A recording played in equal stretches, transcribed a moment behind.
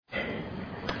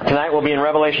Tonight we'll be in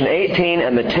Revelation 18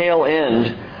 and the tail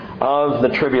end of the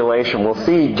tribulation. We'll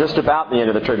see just about the end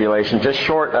of the tribulation, just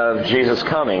short of Jesus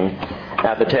coming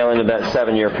at the tail end of that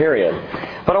 7-year period.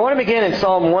 But I want to begin in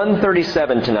Psalm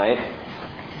 137 tonight.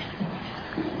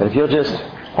 And if you'll just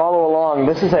follow along,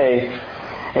 this is a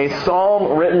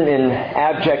psalm written in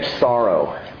abject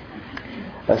sorrow,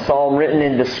 a psalm written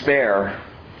in despair,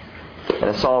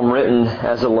 and a psalm written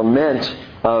as a lament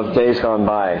of days gone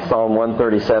by. Psalm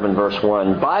 137, verse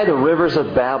 1. By the rivers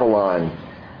of Babylon,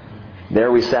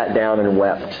 there we sat down and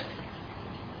wept.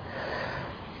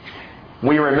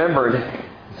 We remembered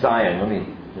Zion. Let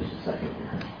me just a second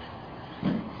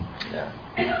here.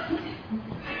 Yeah.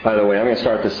 By the way, I'm going to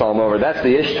start this psalm over. That's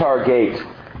the Ishtar Gate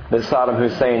that Saddam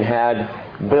Hussein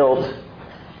had built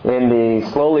in the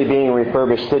slowly being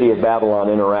refurbished city of Babylon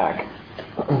in Iraq.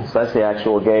 So that's the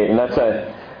actual gate. And that's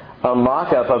a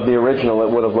mock-up of the original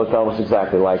that would have looked almost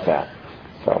exactly like that.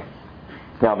 So,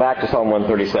 now back to Psalm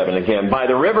 137 again. By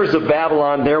the rivers of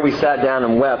Babylon, there we sat down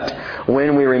and wept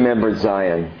when we remembered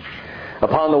Zion.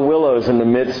 Upon the willows in the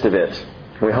midst of it,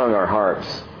 we hung our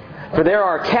harps. For there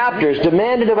our captors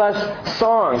demanded of us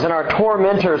songs, and our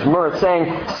tormentors mirth, saying,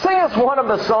 Sing us one of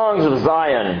the songs of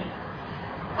Zion.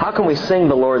 How can we sing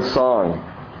the Lord's song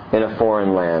in a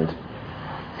foreign land?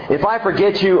 If I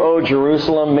forget you, O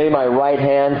Jerusalem, may my right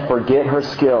hand forget her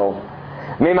skill.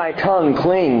 May my tongue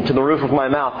cling to the roof of my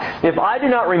mouth. If I do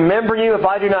not remember you, if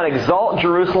I do not exalt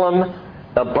Jerusalem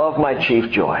above my chief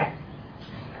joy.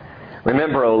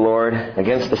 Remember, O Lord,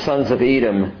 against the sons of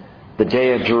Edom, the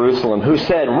day of Jerusalem, who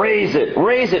said, raise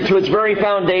it to its very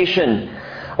foundation.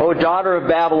 O daughter of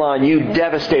Babylon, you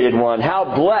devastated one,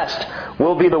 how blessed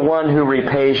will be the one who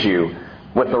repays you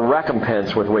with the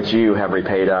recompense with which you have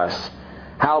repaid us.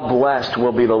 How blessed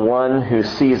will be the one who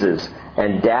seizes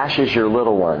and dashes your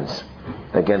little ones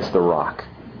against the rock.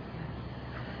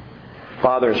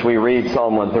 Father, as we read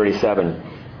Psalm 137,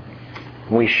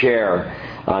 we share,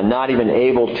 not even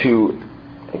able to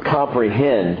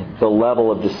comprehend the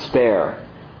level of despair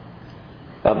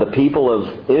of the people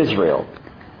of Israel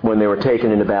when they were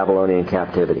taken into Babylonian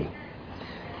captivity.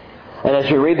 And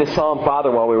as we read the psalm, Father,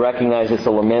 while we recognize it's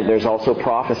a lament, there's also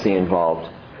prophecy involved.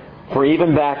 For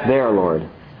even back there, Lord,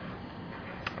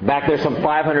 back there some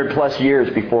 500 plus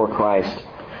years before Christ,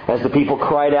 as the people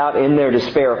cried out in their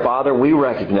despair, Father, we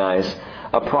recognize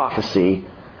a prophecy,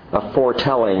 a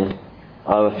foretelling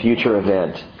of a future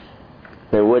event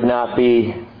that would not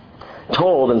be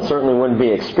told and certainly wouldn't be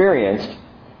experienced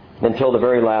until the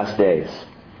very last days.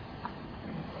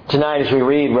 Tonight, as we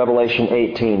read Revelation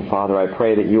 18, Father, I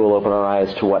pray that you will open our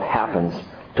eyes to what happens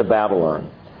to Babylon.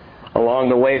 Along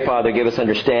the way, Father, give us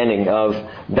understanding of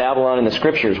Babylon in the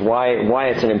Scriptures, why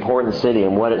it's an important city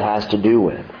and what it has to do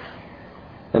with.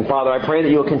 And Father, I pray that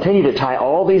you'll continue to tie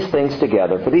all these things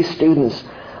together for these students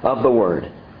of the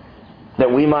Word,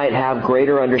 that we might have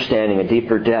greater understanding, a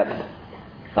deeper depth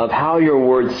of how your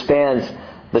Word spans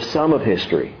the sum of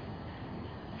history,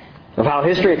 of how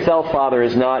history itself, Father,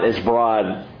 is not as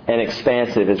broad and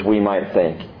expansive as we might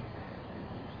think,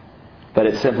 but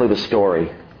it's simply the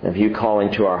story of you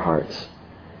calling to our hearts.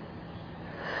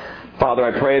 Father,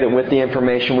 I pray that with the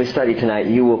information we study tonight,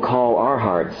 you will call our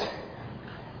hearts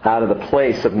out of the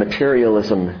place of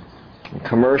materialism,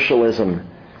 commercialism,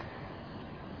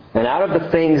 and out of the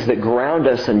things that ground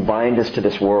us and bind us to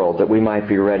this world, that we might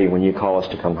be ready when you call us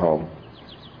to come home.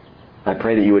 I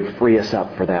pray that you would free us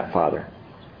up for that, Father,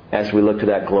 as we look to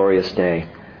that glorious day.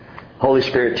 Holy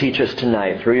Spirit, teach us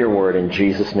tonight through your word in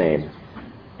Jesus' name.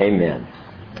 Amen.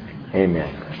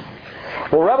 Amen.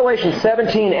 Well, Revelation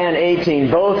 17 and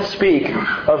 18 both speak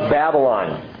of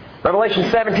Babylon. Revelation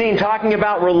 17 talking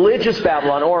about religious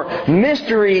Babylon, or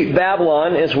Mystery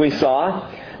Babylon, as we saw.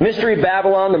 Mystery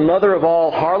Babylon, the mother of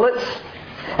all harlots.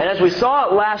 And as we saw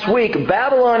it last week,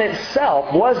 Babylon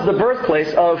itself was the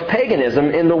birthplace of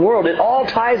paganism in the world. It all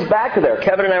ties back to there.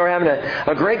 Kevin and I were having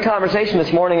a great conversation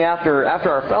this morning after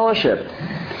our fellowship.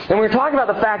 And we were talking about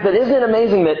the fact that isn't it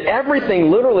amazing that everything,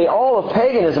 literally all of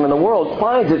paganism in the world,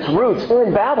 finds its roots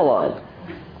in Babylon.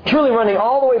 Truly running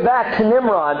all the way back to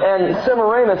Nimrod and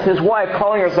Semiramis, his wife,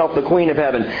 calling herself the Queen of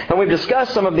Heaven. And we've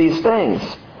discussed some of these things.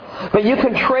 But you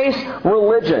can trace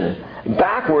religion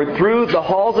backward through the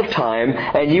halls of time,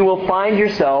 and you will find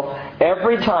yourself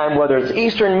every time, whether it's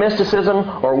Eastern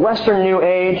mysticism or Western New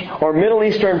Age or Middle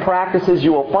Eastern practices,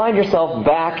 you will find yourself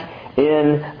back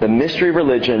in the mystery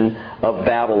religion of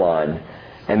Babylon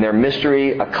and their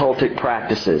mystery occultic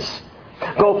practices.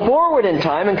 Go forward in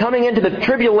time, and coming into the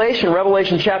tribulation,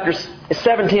 Revelation chapters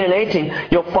 17 and 18,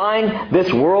 you'll find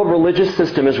this world religious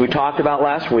system, as we talked about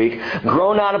last week,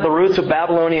 grown out of the roots of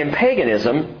Babylonian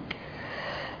paganism.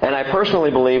 and I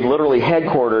personally believe literally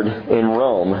headquartered in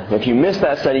Rome. If you missed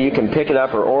that study, you can pick it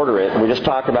up or order it. We just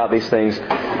talked about these things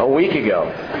a week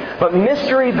ago. But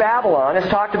Mystery Babylon, as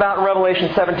talked about in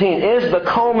Revelation 17, is the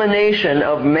culmination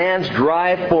of man's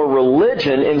drive for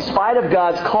religion in spite of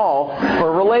God's call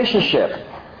for relationship.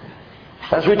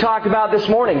 As we talked about this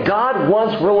morning, God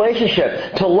wants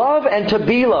relationship. To love and to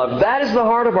be loved. That is the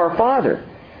heart of our Father.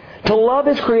 To love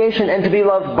His creation and to be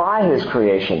loved by His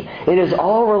creation. It is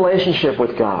all relationship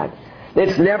with God.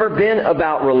 It's never been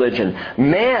about religion.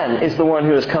 Man is the one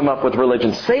who has come up with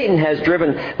religion. Satan has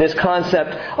driven this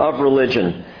concept of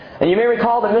religion. And you may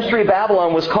recall that Mystery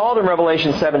Babylon was called in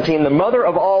Revelation 17 the mother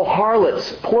of all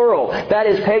harlots, plural. That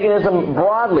is, paganism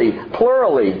broadly,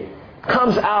 plurally,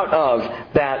 comes out of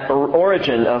that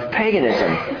origin of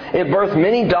paganism. It birthed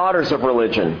many daughters of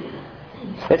religion.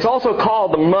 It's also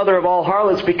called the mother of all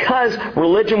harlots because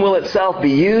religion will itself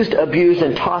be used, abused,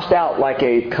 and tossed out like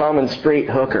a common street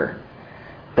hooker.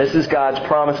 This is God's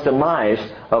promised demise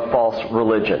of false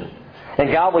religion.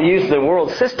 And God will use the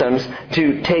world's systems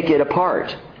to take it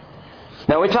apart.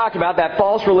 Now we talked about that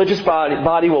false religious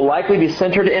body will likely be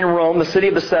centered in Rome, the city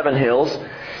of the seven hills.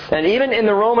 And even in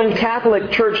the Roman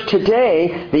Catholic Church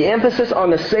today, the emphasis on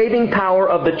the saving power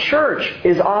of the church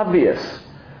is obvious.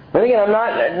 And again, I'm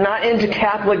not into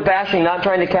Catholic bashing, not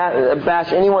trying to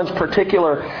bash anyone's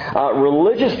particular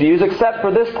religious views, except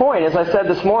for this point. As I said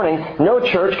this morning, no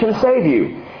church can save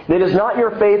you. It is not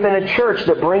your faith in a church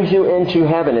that brings you into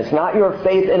heaven. It's not your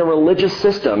faith in a religious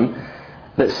system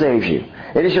that saves you.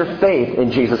 It is your faith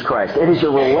in Jesus Christ. It is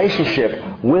your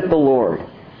relationship with the Lord.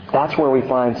 That's where we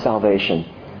find salvation.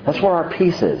 That's where our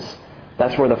peace is.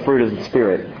 That's where the fruit of the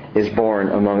Spirit is born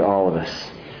among all of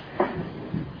us.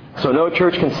 So no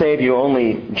church can save you,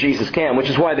 only Jesus can, which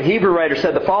is why the Hebrew writer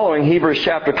said the following, Hebrews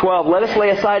chapter 12, "Let us lay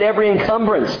aside every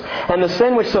encumbrance and the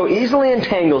sin which so easily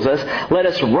entangles us. Let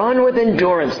us run with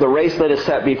endurance the race that is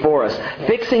set before us,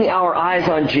 fixing our eyes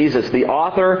on Jesus, the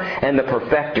author and the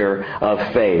perfecter of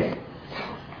faith."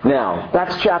 Now,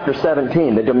 that's chapter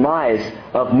 17, the demise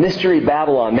of Mystery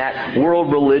Babylon, that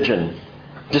world religion,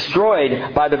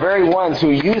 destroyed by the very ones who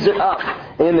use it up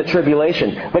in the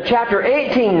tribulation. But chapter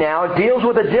 18 now deals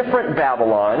with a different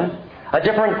Babylon, a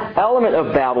different element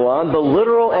of Babylon, the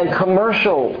literal and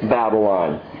commercial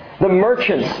Babylon, the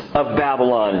merchants of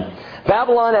Babylon.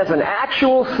 Babylon as an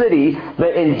actual city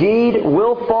that indeed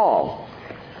will fall.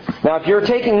 Now, if you're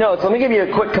taking notes, let me give you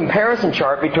a quick comparison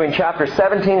chart between chapter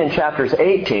 17 and chapters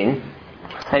 18.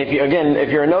 And if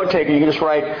you're a note taker, you can just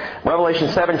write Revelation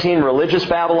 17, religious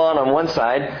Babylon on one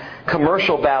side,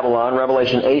 commercial Babylon,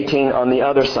 Revelation 18 on the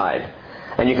other side.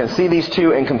 And you can see these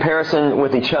two in comparison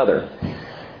with each other.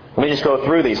 Let me just go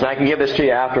through these, and I can give this to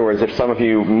you afterwards if some of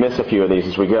you miss a few of these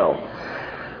as we go.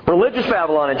 Religious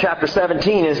Babylon in chapter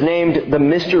 17 is named the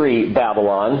Mystery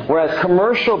Babylon, whereas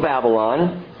commercial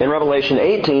Babylon in Revelation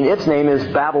 18, its name is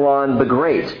Babylon the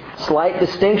Great. Slight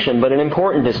distinction, but an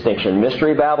important distinction.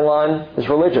 Mystery Babylon is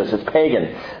religious, it's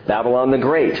pagan. Babylon the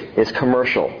Great is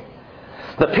commercial.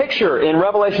 The picture in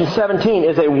Revelation 17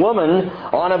 is a woman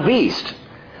on a beast.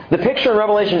 The picture in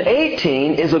Revelation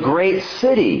 18 is a great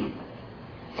city.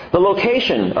 The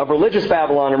location of religious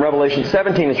Babylon in Revelation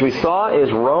 17, as we saw,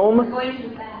 is Rome.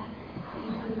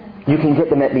 You can get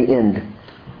them at the end.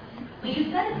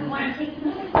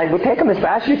 I would take them as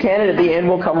fast as you can, and at the end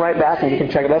we'll come right back and you can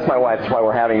check it. That's my wife. That's why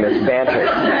we're having this banter.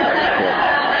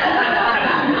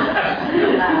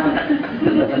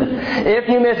 If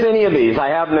you miss any of these, I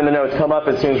have them in the notes. Come up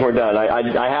as soon as we're done.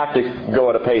 I have to go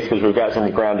at a pace because we've got some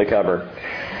ground to cover.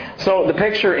 So the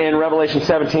picture in Revelation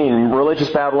 17, religious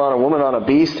Babylon, a woman on a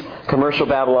beast. Commercial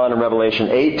Babylon in Revelation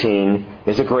 18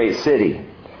 is a great city.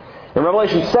 In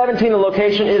Revelation 17, the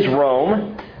location is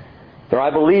Rome. Or I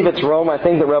believe it's Rome. I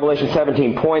think that Revelation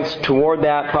 17 points toward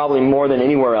that probably more than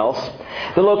anywhere else.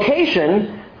 The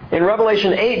location in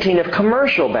Revelation 18 of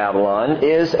commercial Babylon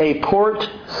is a port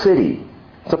city.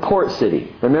 It's a port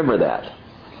city. Remember that.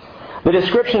 The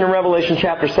description in Revelation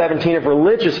chapter 17 of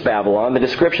religious Babylon, the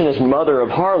description is mother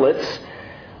of harlots,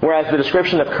 whereas the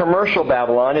description of commercial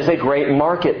Babylon is a great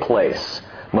marketplace.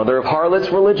 Mother of harlots,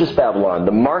 religious Babylon.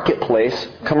 The marketplace,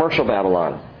 commercial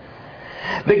Babylon.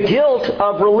 The guilt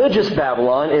of religious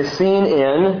Babylon is seen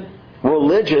in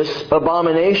religious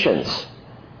abominations.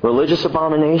 Religious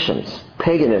abominations.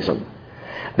 Paganism.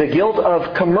 The guilt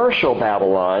of commercial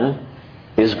Babylon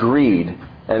is greed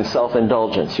and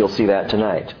self-indulgence. You'll see that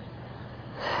tonight.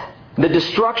 The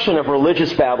destruction of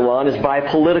religious Babylon is by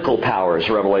political powers,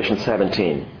 Revelation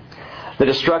 17. The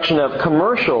destruction of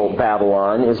commercial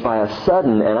Babylon is by a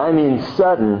sudden, and I mean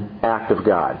sudden, act of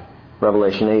God,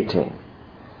 Revelation 18.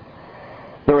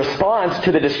 The response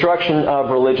to the destruction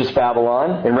of religious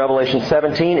Babylon in Revelation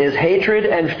 17 is hatred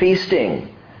and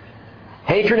feasting.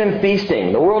 Hatred and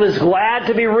feasting. The world is glad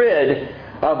to be rid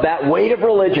of that weight of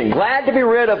religion. Glad to be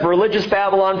rid of religious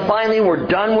Babylon. Finally, we're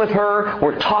done with her.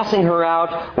 We're tossing her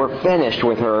out. We're finished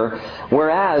with her.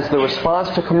 Whereas the response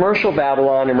to commercial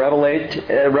Babylon in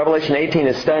Revelation 18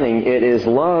 is stunning. It is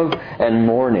love and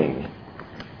mourning.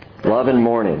 Love and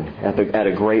mourning at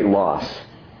a great loss.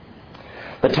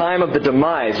 The time of the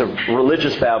demise of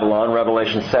religious Babylon,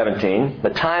 Revelation 17,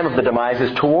 the time of the demise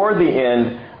is toward the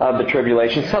end of the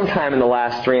tribulation, sometime in the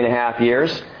last 3.5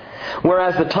 years.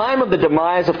 Whereas the time of the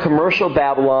demise of commercial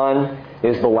Babylon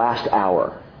is the last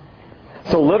hour.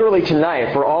 So literally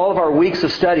tonight, for all of our weeks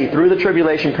of study through the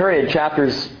tribulation period,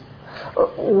 chapters...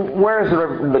 Where is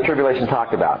the tribulation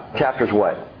talked about? Chapters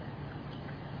what?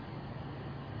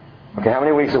 Okay, how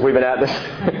many weeks have we been at this?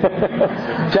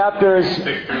 Chapters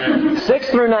 6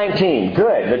 through 19.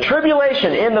 Good. The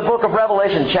tribulation in the book of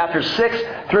Revelation, chapters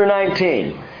 6 through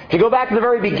 19. If you go back to the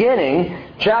very beginning,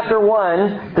 chapter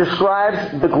 1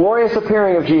 describes the glorious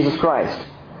appearing of Jesus Christ.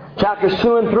 Chapters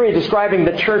 2 and 3 describing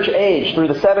the church age through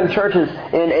the 7 churches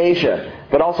in Asia,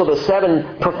 but also the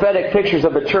 7 prophetic pictures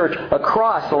of the church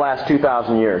across the last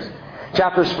 2,000 years.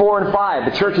 Chapters 4 and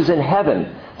 5, the church is in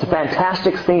heaven. It's a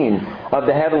fantastic scene of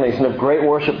the heavenlies and of great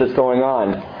worship that's going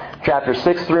on. Chapter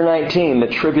 6 through 19, the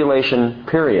tribulation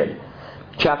period.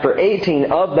 Chapter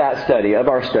 18 of that study, of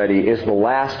our study, is the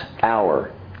last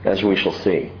hour, as we shall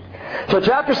see. So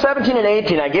chapter 17 and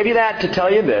 18, I give you that to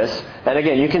tell you this. And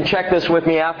again, you can check this with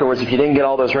me afterwards if you didn't get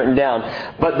all those written down.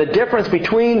 But the difference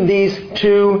between these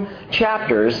two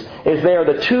chapters is they are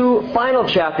the 2 final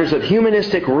chapters of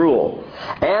humanistic rule.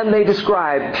 And they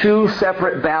describe 2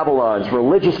 separate Babylons,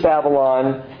 religious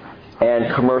Babylon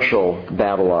and commercial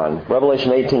Babylon.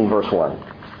 Revelation 18, verse 1.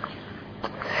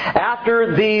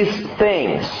 After these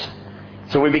things...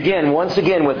 So we begin once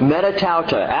again with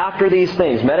metatauta, after these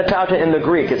things. Metatauta in the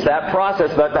Greek, it's that process,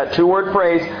 that 2-word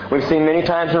phrase we've seen many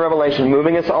times in Revelation,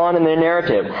 moving us on in the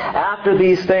narrative. After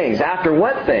these things. After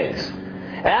what things?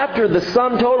 After the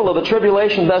sum total of the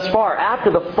tribulation thus far.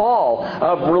 After the fall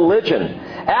of religion.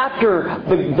 After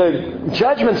the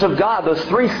judgments of God, those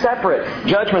 3 separate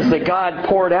judgments that God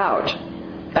poured out.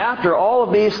 After all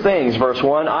of these things, verse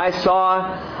 1, I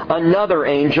saw another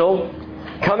angel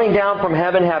coming down from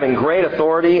heaven having great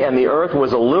authority, and the earth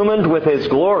was illumined with his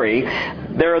glory.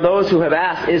 There are those who have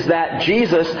asked, is that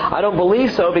Jesus? I don't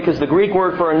believe so, because the Greek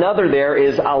word for another there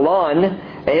is alon,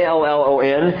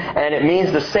 A-L-L-O-N, and it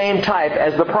means the same type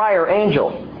as the prior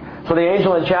angel. So the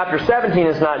angel in chapter 17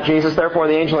 is not Jesus, therefore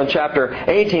the angel in chapter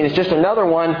 18 is just another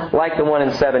one like the one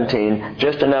in 17,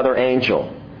 just another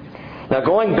angel. Now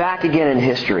going back again in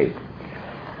history,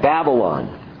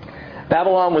 Babylon.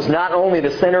 Babylon was not only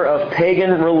the center of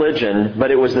pagan religion,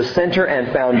 but it was the center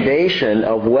and foundation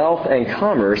of wealth and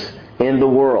commerce in the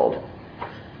world.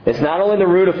 It's not only the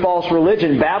root of false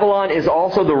religion, Babylon is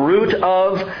also the root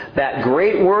of that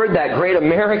great word, that great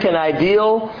American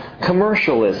ideal,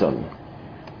 commercialism.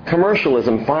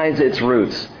 Commercialism finds its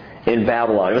roots in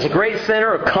Babylon. It was a great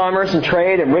center of commerce and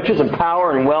trade and riches and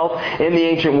power and wealth in the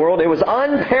ancient world. It was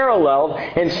unparalleled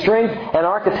in strength and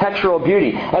architectural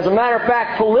beauty. As a matter of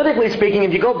fact, politically speaking,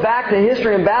 if you go back to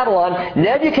history in Babylon,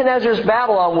 Nebuchadnezzar's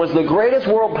Babylon was the greatest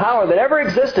world power that ever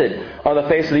existed on the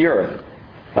face of the earth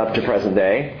up to present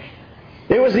day.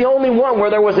 It was the only one where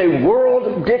there was a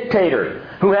world dictator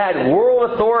who had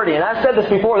world authority. And I've said this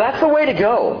before, that's the way to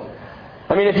go.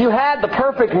 I mean, if you had the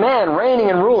perfect man reigning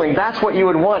and ruling, that's what you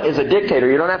would want as a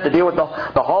dictator. You don't have to deal with the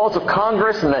halls of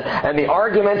Congress and the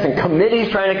arguments and committees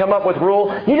trying to come up with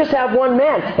rule. You just have one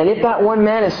man. And if that one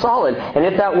man is solid, and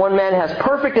if that one man has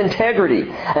perfect integrity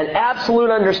and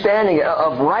absolute understanding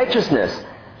of righteousness,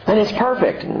 then it's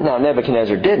perfect. Now,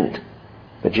 Nebuchadnezzar didn't,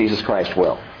 but Jesus Christ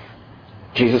will.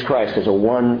 Jesus Christ is a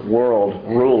one-world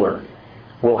ruler.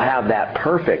 Will have that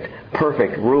perfect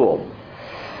rule.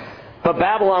 But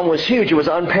Babylon was huge. It was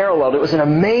unparalleled. It was an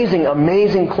amazing,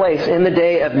 amazing place in the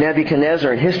day of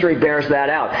Nebuchadnezzar, and history bears that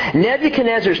out.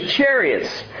 Nebuchadnezzar's chariots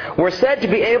were said to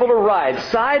be able to ride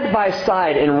side by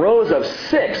side in rows of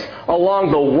 6 along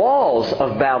the walls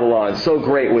of Babylon. So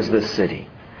great was this city.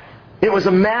 It was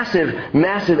a massive,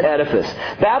 massive edifice.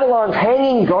 Babylon's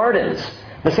hanging gardens,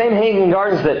 the same hanging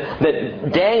gardens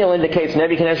that Daniel indicates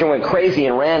Nebuchadnezzar went crazy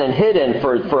and ran and hid in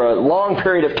for a long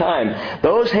period of time.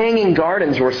 Those hanging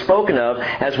gardens were spoken of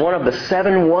as one of the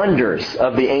 7 wonders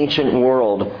of the ancient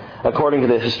world, according to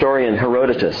the historian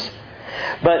Herodotus.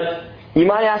 But you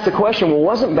might ask the question, well,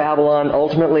 wasn't Babylon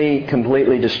ultimately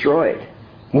completely destroyed?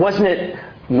 Wasn't it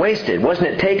wasted? Wasn't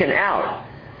it taken out?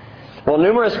 Well,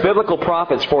 numerous biblical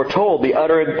prophets foretold the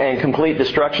utter and complete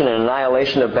destruction and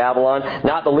annihilation of Babylon,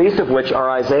 not the least of which are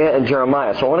Isaiah and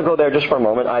Jeremiah. So I want to go there just for a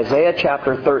moment. Isaiah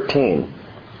chapter 13.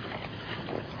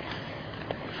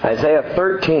 Isaiah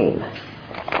 13.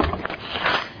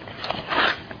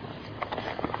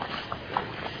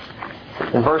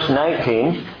 In verse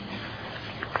 19,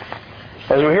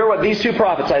 as we hear what these two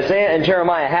prophets, Isaiah and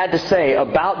Jeremiah, had to say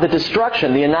about the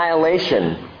destruction, the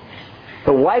annihilation,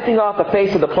 the wiping off the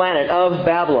face of the planet of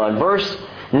Babylon. Verse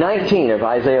 19 of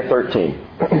Isaiah 13.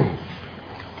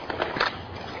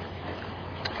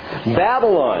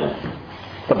 Babylon,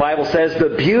 the Bible says,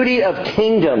 the beauty of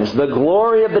kingdoms, the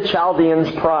glory of the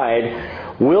Chaldeans'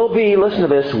 pride, will be, listen to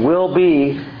this, will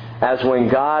be as when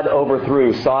God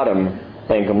overthrew Sodom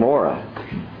and Gomorrah.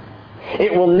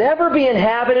 It will never be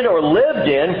inhabited or lived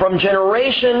in from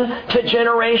generation to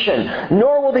generation.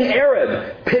 Nor will the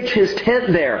Arab pitch his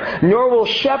tent there. Nor will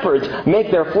shepherds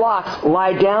make their flocks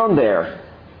lie down there.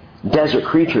 Desert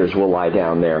creatures will lie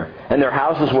down there, and their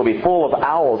houses will be full of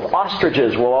owls.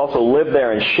 Ostriches will also live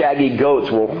there, and shaggy goats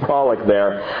will frolic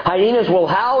there. Hyenas will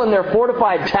howl in their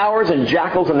fortified towers, and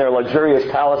jackals in their luxurious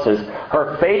palaces.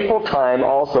 Her fateful time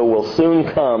also will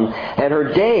soon come, and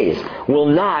her days will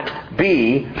not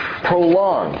be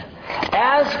prolonged.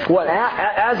 As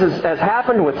has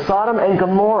happened with Sodom and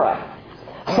Gomorrah.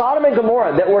 Sodom and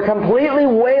Gomorrah that were completely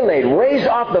waylaid, raised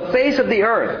off the face of the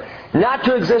earth, not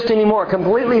to exist anymore,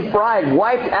 completely fried,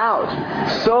 wiped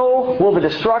out. So will the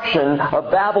destruction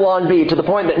of Babylon be, to the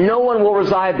point that no one will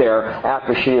reside there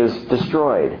after she is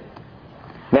destroyed.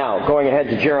 Now, going ahead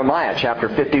to Jeremiah chapter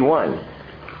 51.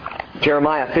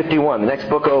 Jeremiah 51, the next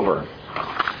book over.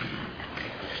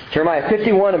 Jeremiah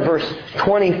 51 and verse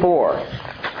 24.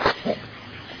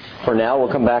 For now,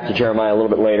 we'll come back to Jeremiah a little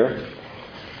bit later.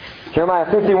 Jeremiah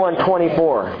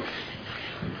 51:24.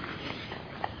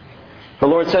 The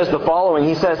Lord says the following.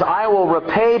 He says, I will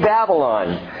repay Babylon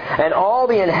and all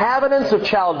the inhabitants of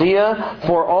Chaldea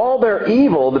for all their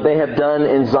evil that they have done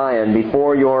in Zion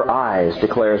before your eyes,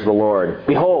 declares the Lord.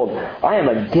 Behold, I am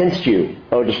against you,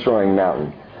 O destroying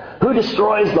mountain. Who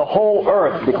destroys the whole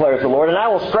earth, declares the Lord, and I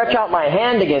will stretch out my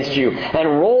hand against you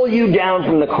and roll you down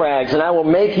from the crags, and I will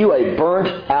make you a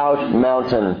burnt-out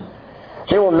mountain.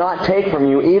 They will not take from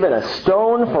you even a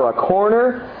stone for a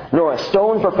corner, nor a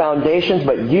stone for foundations,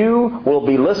 but you will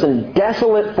be, listen,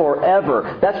 desolate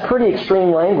forever. That's pretty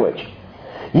extreme language.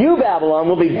 You, Babylon,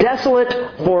 will be desolate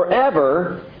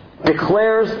forever,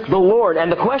 declares the Lord. And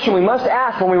the question we must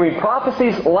ask when we read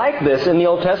prophecies like this in the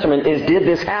Old Testament is, did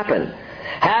this happen?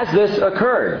 Has this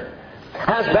occurred?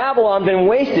 Has Babylon been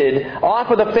wasted off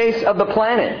of the face of the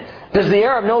planet? Does the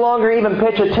Arab no longer even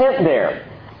pitch a tent there?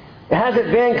 Has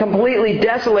it been completely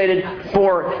desolated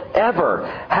forever?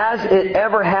 Has it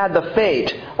ever had the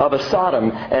fate of a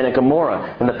Sodom and a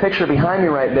Gomorrah? And the picture behind me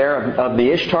right there of the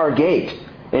Ishtar Gate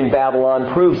in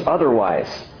Babylon proves otherwise.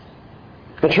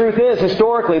 The truth is,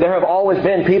 historically, there have always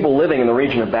been people living in the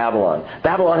region of Babylon.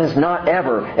 Babylon has not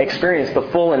ever experienced the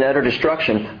full and utter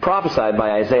destruction prophesied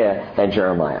by Isaiah and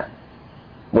Jeremiah.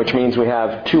 Which means we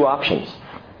have two options.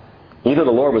 Either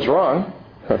the Lord was wrong,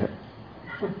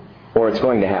 or it's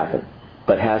going to happen,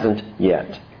 but hasn't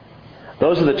yet.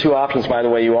 Those are the two options, by the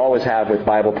way, you always have with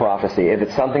Bible prophecy. If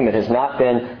it's something that has not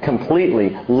been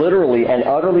completely, literally, and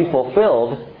utterly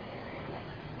fulfilled,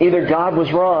 either God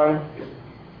was wrong,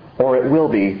 or it will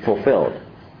be fulfilled.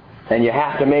 And you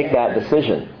have to make that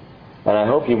decision. And I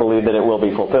hope you believe that it will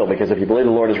be fulfilled, because if you believe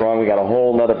the Lord is wrong, we've got a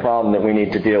whole other problem that we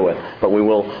need to deal with. But we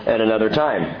will at another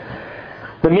time.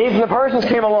 The Medes and the Persians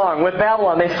came along with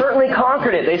Babylon. They certainly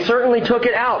conquered it. They certainly took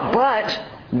it out. But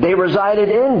they resided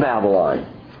in Babylon.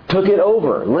 Took it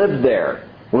over. Lived there.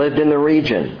 Lived in the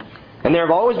region. And there have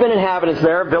always been inhabitants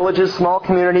there. Villages, small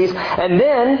communities. And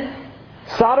then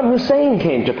Saddam Hussein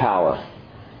came to power.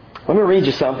 Let me read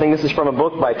you something. This is from a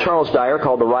book by Charles Dyer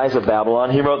called The Rise of Babylon.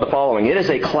 He wrote the following. It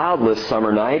is a cloudless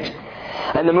summer night,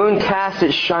 and the moon casts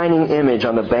its shining image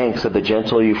on the banks of the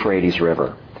gentle Euphrates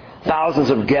River. Thousands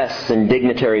of guests and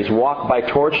dignitaries walk by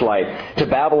torchlight to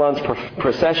Babylon's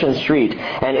procession street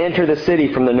and enter the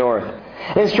city from the north.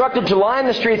 Instructed to line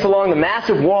the streets along the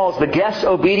massive walls, the guests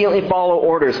obediently follow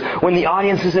orders. When the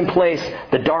audience is in place,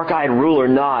 the dark-eyed ruler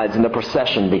nods and the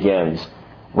procession begins.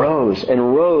 Rows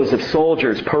and rows of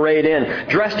soldiers parade in,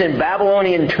 dressed in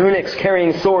Babylonian tunics,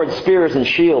 carrying swords, spears, and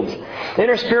shields.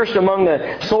 Interspersed among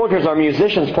the soldiers are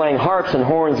musicians playing harps and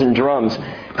horns and drums.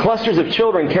 Clusters of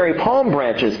children carry palm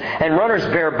branches, and runners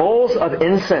bear bowls of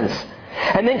incense.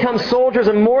 And then come soldiers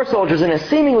and more soldiers in a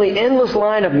seemingly endless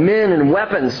line of men and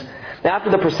weapons.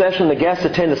 After the procession, the guests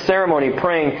attend a ceremony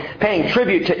paying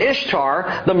tribute to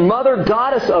Ishtar, the mother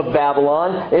goddess of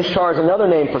Babylon. Ishtar is another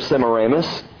name for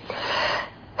Semiramis.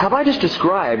 Have I just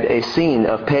described a scene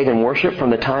of pagan worship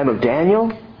from the time of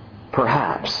Daniel?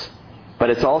 Perhaps. But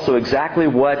it's also exactly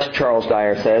what Charles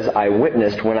Dyer says I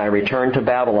witnessed when I returned to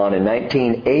Babylon in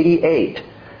 1988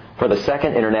 for the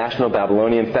Second International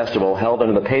Babylonian Festival held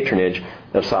under the patronage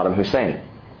of Saddam Hussein.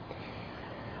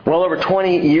 Well over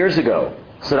 20 years ago,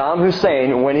 Saddam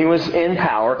Hussein, when he was in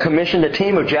power, commissioned a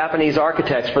team of Japanese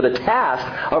architects for the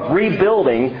task of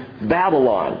rebuilding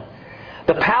Babylon.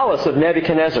 The palace of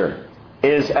Nebuchadnezzar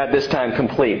is at this time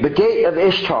complete. The gate of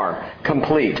Ishtar,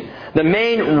 complete. The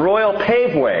main royal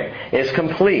paveway is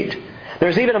complete.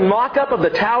 There's even a mock-up of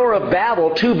the Tower of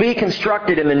Babel to be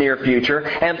constructed in the near future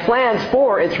and plans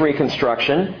for its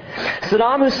reconstruction.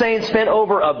 Saddam Hussein spent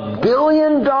over $1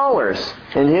 billion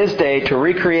in his day to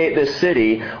recreate this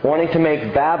city, wanting to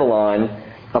make Babylon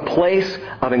a place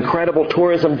of incredible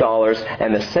tourism dollars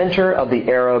and the center of the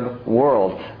Arab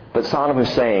world. But Saddam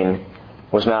Hussein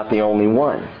was not the only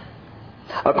one.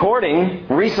 According,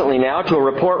 recently now, to a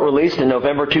report released in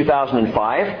November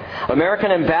 2005, American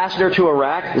ambassador to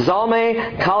Iraq,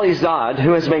 Zalmay Khalilzad,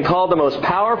 who has been called the most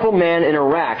powerful man in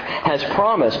Iraq, has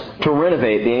promised to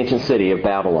renovate the ancient city of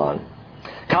Babylon.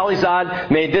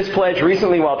 Khalilzad made this pledge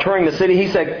recently while touring the city. He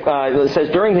says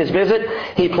during his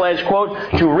visit, he pledged, quote,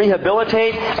 to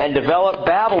rehabilitate and develop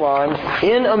Babylon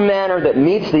in a manner that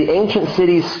meets the ancient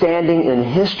city's standing in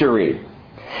history.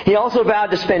 He also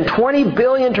vowed to spend $20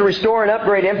 billion to restore and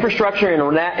upgrade infrastructure in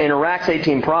Iraq's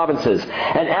 18 provinces.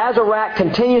 And as Iraq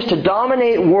continues to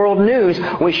dominate world news,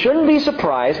 we shouldn't be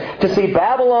surprised to see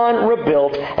Babylon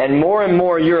rebuilt and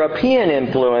more European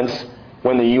influence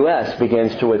when the U.S.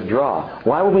 begins to withdraw.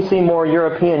 Why would we see more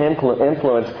European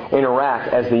influence in Iraq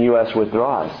as the U.S.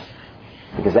 withdraws?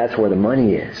 Because that's where the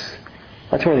money is.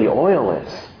 That's where the oil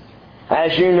is.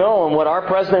 As you know, and what our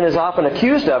president is often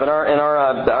accused of, and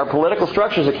our political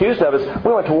structure is accused of, is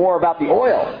we went to war about the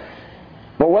oil.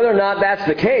 But whether or not that's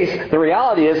the case, the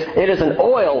reality is it is an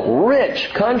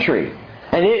oil-rich country.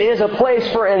 And it is a place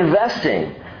for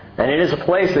investing. And it is a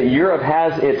place that Europe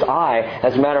has its eye.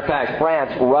 As a matter of fact,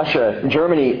 France, Russia,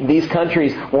 Germany, these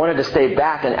countries wanted to stay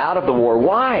back and out of the war.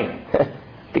 Why?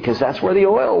 Because that's where the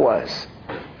oil was.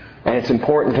 And it's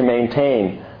important to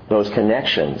maintain those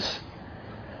connections.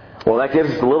 Well, that gives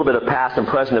us a little bit of past and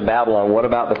present of Babylon. What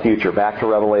about the future? Back to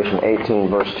Revelation 18,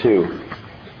 verse 2.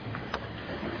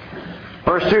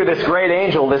 Verse 2, this great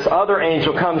angel, this other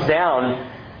angel comes down.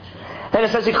 And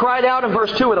it says, he cried out in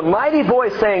verse 2 with a mighty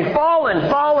voice saying, Fallen,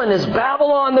 fallen is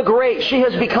Babylon the Great. She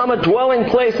has become a dwelling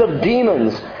place of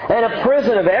demons and a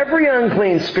prison of every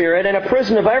unclean spirit and a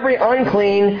prison of every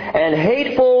unclean and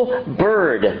hateful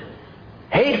bird.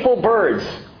 Hateful birds.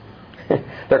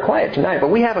 They're quiet tonight, but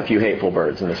we have a few hateful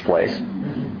birds in this place.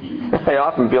 I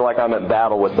often feel like I'm at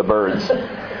battle with the birds.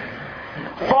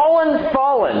 Fallen,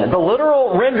 fallen. The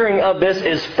literal rendering of this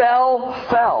is fell,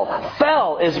 fell.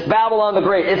 Fell is Babylon the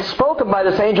Great. It's spoken by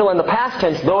this angel in the past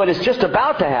tense, though it is just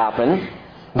about to happen.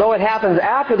 Though it happens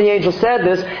after the angel said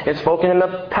this, it's spoken in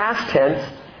the past tense.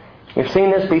 We've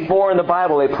seen this before in the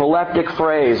Bible, a proleptic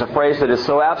phrase, a phrase that is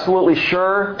so absolutely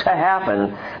sure to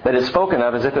happen that it's spoken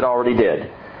of as if it already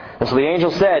did. And so the angel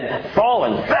said,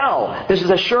 fallen, fell. This is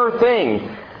a sure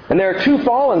thing. And there are two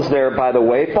fallens there, by the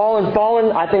way. Fallen,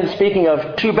 fallen, I think speaking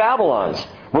of two Babylons.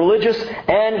 Religious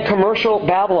and commercial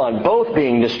Babylon, both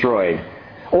being destroyed.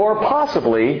 Or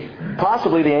possibly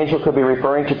the angel could be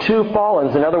referring to two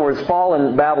fallens. In other words,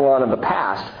 fallen Babylon of the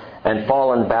past and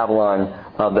fallen Babylon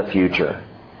of the future.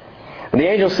 And the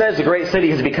angel says the great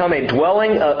city has become a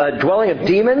dwelling of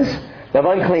demons, of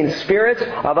unclean spirits,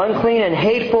 of unclean and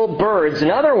hateful birds.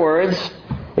 In other words,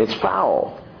 it's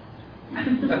foul.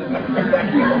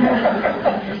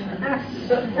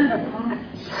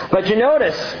 But you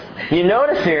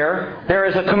notice here, there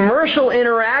is a commercial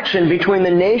interaction between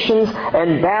the nations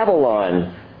and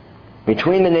Babylon.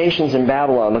 Between the nations and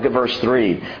Babylon. Look at verse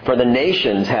 3. For the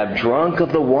nations have drunk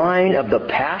of the wine of the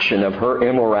passion of her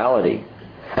immorality.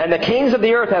 And the kings of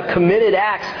the earth have committed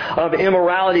acts of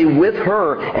immorality with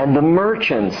her, and the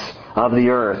merchants of the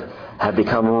earth have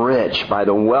become rich by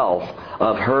the wealth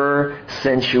of her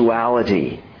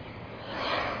sensuality.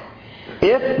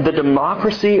 If the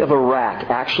democracy of Iraq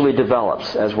actually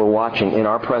develops, as we're watching in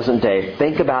our present day,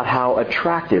 think about how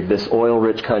attractive this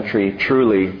oil-rich country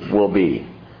truly will be.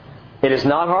 It is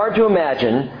not hard to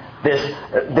imagine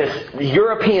this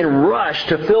European rush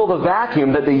to fill the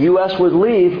vacuum that the U.S. would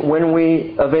leave when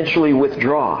we eventually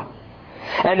withdraw.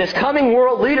 And this coming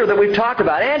world leader that we've talked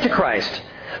about, Antichrist,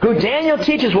 who Daniel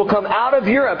teaches will come out of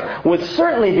Europe, would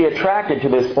certainly be attracted to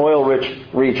this oil-rich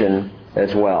region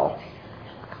as well.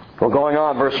 Well, going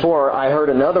on, verse 4, I heard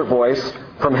another voice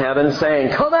from heaven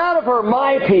saying, "Come out of her,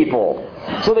 my people,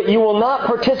 so that you will not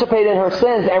participate in her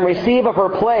sins and receive of her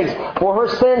plagues, for her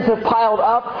sins have piled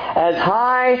up as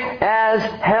high as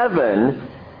heaven,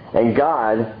 and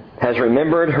God has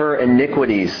remembered her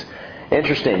iniquities."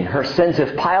 Interesting. Her sins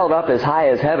have piled up as high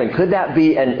as heaven. Could that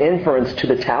be an inference to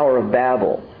the Tower of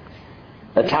Babel?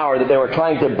 A tower that they were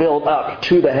trying to build up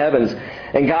to the heavens.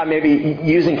 And God may be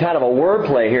using kind of a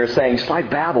wordplay here, saying, just like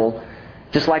Babel,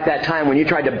 just like that time when you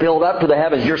tried to build up to the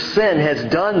heavens, your sin has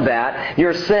done that.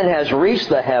 Your sin has reached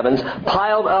the heavens,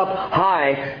 piled up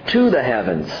high to the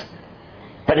heavens.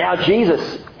 But now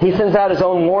Jesus, He sends out His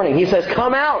own warning. He says,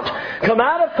 come out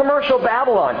of commercial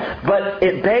Babylon. But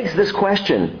it begs this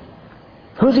question,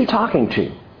 who's He talking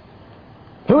to?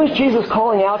 Who is Jesus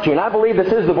calling out to? And I believe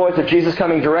this is the voice of Jesus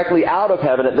coming directly out of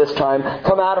heaven at this time.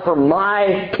 Come out of her,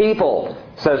 my people,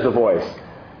 says the voice.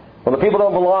 Well, the people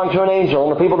don't belong to an angel,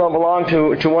 and the people don't belong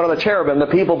to one of the cherubim. The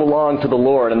people belong to the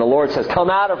Lord. And the Lord says, come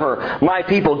out of her, my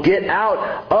people. Get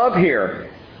out of here.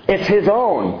 It's His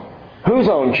own. Whose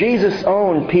own? Jesus'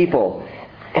 own people.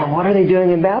 And what are they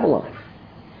doing in Babylon?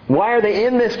 Why are they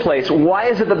in this place? Why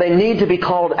is it that they need to be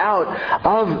called out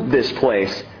of this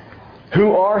place?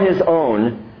 Who are His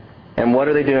own, and what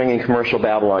are they doing in commercial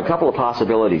Babylon? A couple of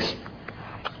possibilities.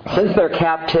 Since their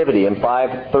captivity in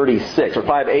 586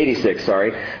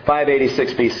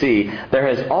 BC, there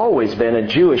has always been a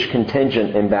Jewish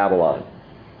contingent in Babylon.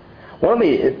 One of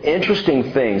the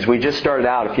interesting things, we just started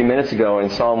out a few minutes ago in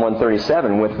Psalm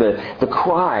 137 with the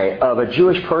cry of a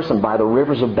Jewish person by the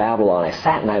rivers of Babylon. I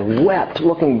sat and I wept,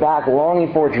 looking back,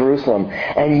 longing for Jerusalem.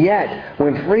 And yet,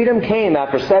 when freedom came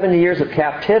after 70 years of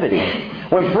captivity,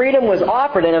 when freedom was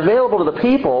offered and available to the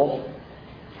people,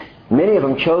 many of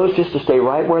them chose just to stay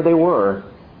right where they were,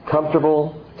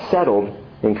 comfortable, settled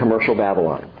in commercial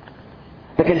Babylon.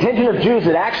 The contingent of Jews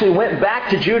that actually went back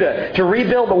to Judah to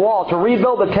rebuild the wall, to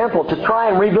rebuild the temple, to try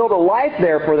and rebuild a life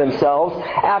there for themselves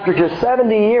after just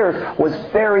 70 years was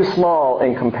very small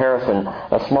in comparison.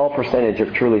 A small percentage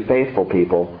of truly faithful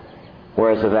people,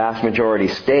 whereas the vast majority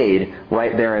stayed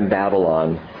right there in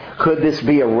Babylon. Could this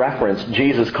be a reference,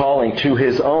 Jesus calling to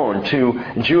His own, to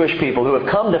Jewish people who have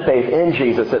come to faith in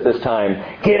Jesus at this time?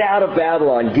 Get out of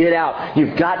Babylon, get out.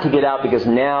 You've got to get out because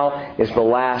now is the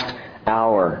last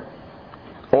hour.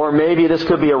 Or maybe this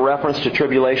could be a reference to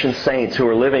tribulation saints who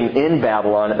are living in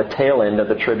Babylon at the tail end of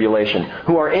the tribulation,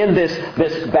 who are in this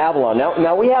Babylon.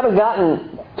 Now we haven't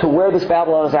gotten to where this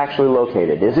Babylon is actually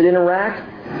located. Is it in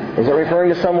Iraq? Is it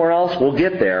referring to somewhere else? We'll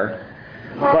get there.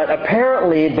 But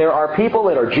apparently there are people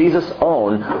that are Jesus'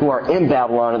 own who are in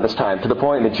Babylon at this time, to the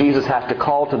point that Jesus has to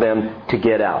call to them to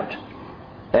get out.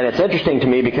 And it's interesting to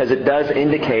me because it does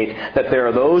indicate that there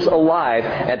are those alive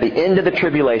at the end of the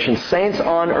tribulation, saints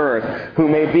on earth, who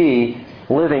may be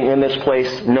living in this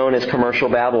place known as commercial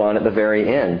Babylon at the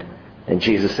very end. And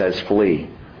Jesus says, flee.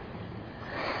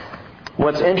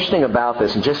 What's interesting about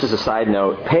this, and just as a side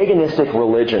note, paganistic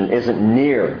religion isn't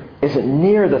near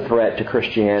the threat to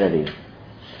Christianity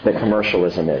that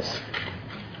commercialism is.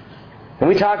 And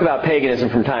we talk about paganism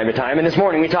from time to time. And this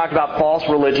morning we talked about false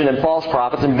religion and false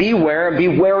prophets. And beware and be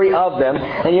wary of them.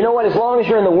 And you know what? As long as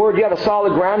you're in the Word, you have a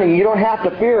solid grounding. You don't have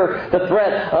to fear the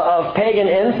threat of pagan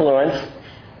influence.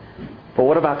 But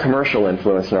what about commercial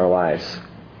influence in our lives?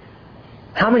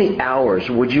 How many hours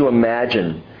would you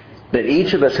imagine that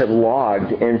each of us have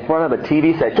logged in front of a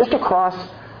TV set just across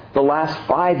the last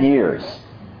 5 years?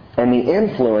 And the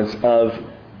influence of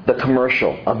the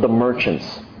commercial, of the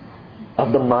merchants,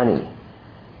 of the money.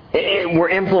 We're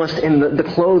influenced in the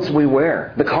clothes we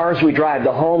wear, the cars we drive,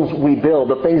 the homes we build,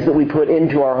 the things that we put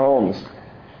into our homes,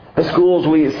 the schools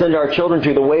we send our children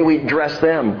to, the way we dress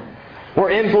them.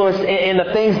 We're influenced in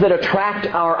the things that attract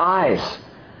our eyes.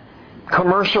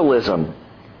 Commercialism.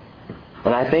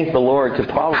 And I think the Lord could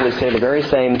probably say the very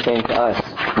same thing to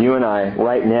us, you and I,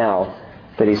 right now,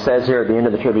 that He says here at the end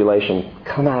of the tribulation,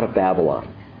 come out of Babylon.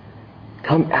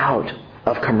 Come out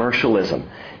of commercialism.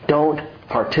 Don't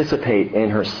participate in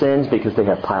her sins because they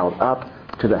have piled up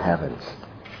to the heavens.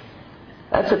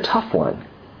 That's a tough one.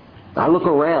 I look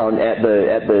around at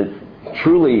the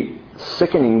truly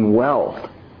sickening wealth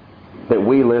that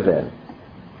we live in.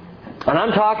 And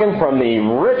I'm talking from the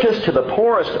richest to the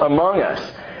poorest among us.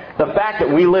 The fact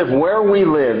that we live where we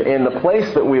live, in the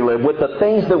place that we live, with the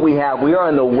things that we have, we are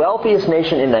in the wealthiest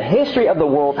nation in the history of the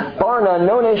world. Bar none,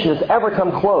 no nation has ever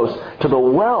come close to the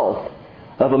wealth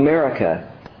of America.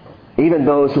 Even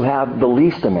those who have the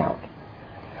least amount.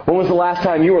 When was the last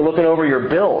time you were looking over your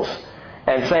bills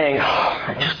and saying, oh,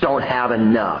 I just don't have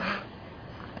enough.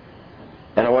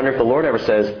 And I wonder if the Lord ever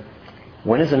says,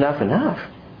 when is enough enough?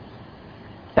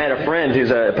 I had a friend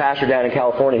who's a pastor down in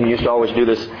California who used to always do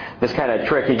this kind of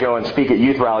trick. He'd go and speak at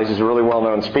youth rallies. He's a really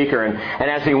well-known speaker.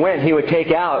 And as he went, he would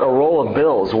take out a roll of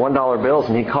bills, $1 bills,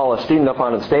 and he'd call a student up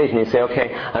on the stage and he'd say,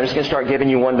 okay, I'm just going to start giving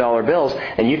you $1 bills,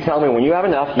 and you tell me when you have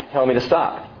enough, you tell me to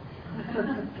stop.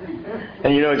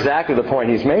 And you know exactly the point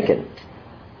he's making.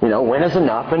 You know, when is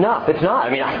enough enough? It's not. I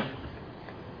mean,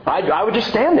 I would just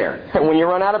stand there. And when you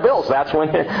run out of bills, that's when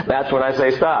I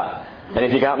say stop. And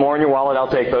if you got more in your wallet,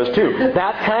 I'll take those too.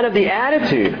 That's kind of the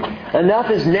attitude. Enough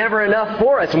is never enough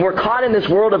for us. And we're caught in this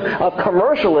world of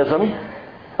commercialism,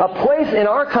 a place in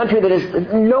our country that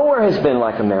is nowhere has been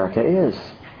like America is.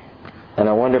 And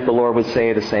I wonder if the Lord would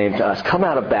say the same to us. Come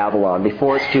out of Babylon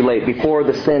before it's too late, before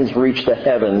the sins reach the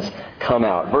heavens. Come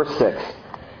out. Verse 6.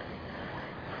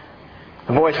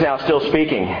 The voice now still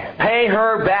speaking. Pay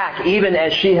her back even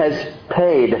as she has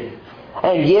paid,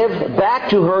 and give back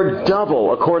to her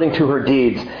double according to her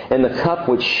deeds. In the cup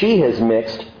which she has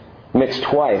mixed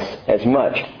twice as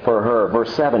much for her.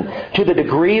 Verse 7. To the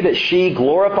degree that she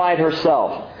glorified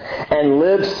herself and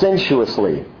lived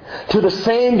sensuously, to the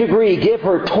same degree give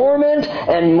her torment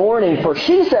and mourning. For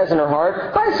she says in her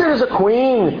heart, I sit as a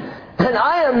queen, and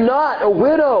I am not a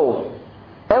widow,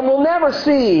 and will never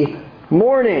see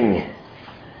mourning.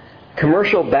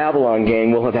 Commercial Babylon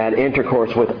gang will have had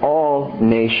intercourse with all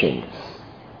nations.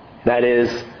 That is,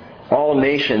 all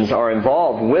nations are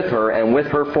involved with her and with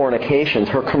her fornications,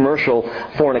 her commercial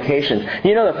fornications.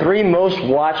 You know the 3 most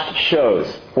watched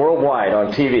shows worldwide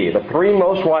on TV, the 3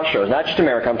 most watched shows, not just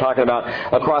America, I'm talking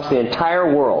about across the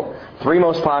entire world, 3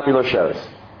 most popular shows: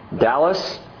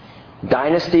 Dallas,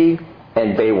 Dynasty,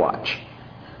 and Baywatch.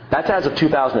 That's as of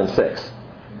 2006.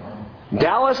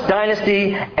 Dallas,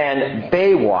 Dynasty, and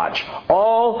Baywatch.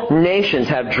 All nations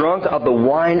have drunk of the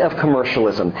wine of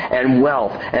commercialism and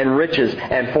wealth and riches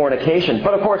and fornication.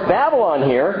 But of course, Babylon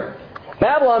here,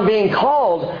 Babylon being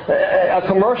called a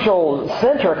commercial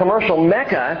center, a commercial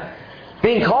Mecca,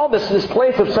 being called this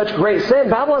place of such great sin,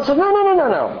 Babylon says,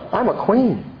 no. I'm a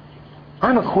queen.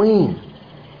 I'm a queen.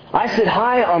 I sit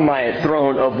high on my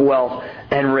throne of wealth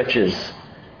and riches.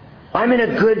 I'm in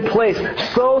a good place.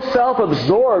 So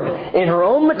self-absorbed in her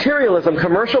own materialism,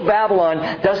 commercial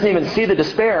Babylon doesn't even see the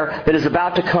despair that is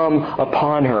about to come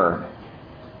upon her.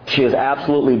 She is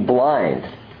absolutely blind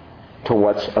to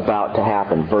what's about to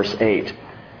happen. Verse 8.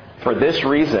 For this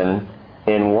reason,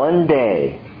 in one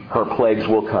day, her plagues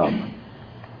will come.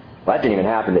 Well, that didn't even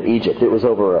happen to Egypt. It was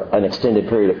over an extended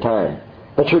period of time.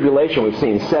 The tribulation we've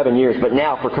seen 7 years, but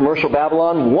now for commercial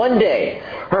Babylon, one day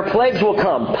her plagues will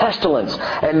come, pestilence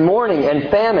and mourning and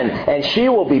famine, and she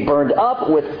will be burned up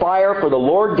with fire, for the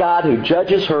Lord God who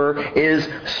judges her is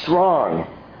strong.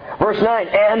 Verse 9,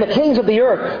 and the kings of the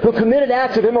earth who committed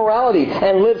acts of immorality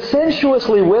and lived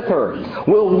sensuously with her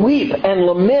will weep and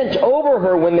lament over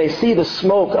her when they see the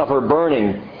smoke of her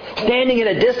burning, standing at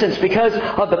a distance because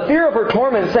of the fear of her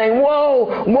torment, saying,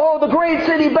 Woe, woe, the great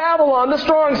city Babylon, the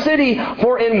strong city,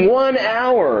 for in 1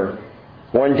 hour,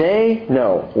 one day?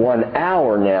 No, 1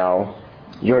 hour now,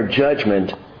 your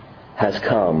judgment has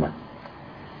come.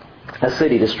 A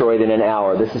city destroyed in an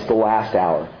hour. This is the last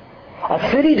hour.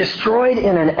 A city destroyed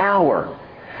in an hour.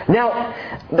 Now,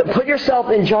 put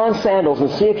yourself in John's sandals and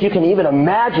see if you can even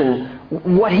imagine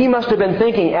what he must have been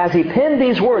thinking as he penned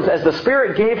these words, as the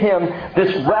Spirit gave him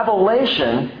this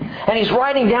revelation, and he's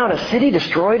writing down a city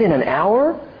destroyed in an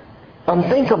hour?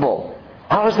 Unthinkable.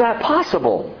 How is that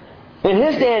possible? In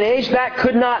his day and age, that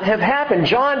could not have happened.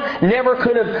 John never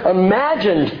could have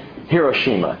imagined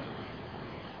Hiroshima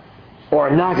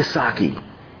or Nagasaki.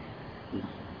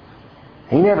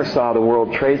 He never saw the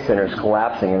World Trade Centers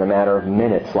collapsing in a matter of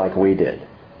minutes like we did.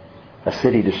 A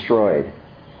city destroyed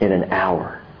in an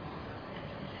hour.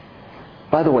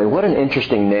 By the way, what an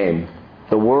interesting name.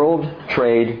 The World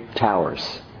Trade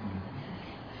Towers.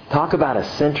 Talk about a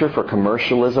center for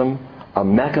commercialism, a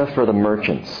Mecca for the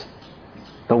merchants.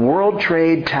 The World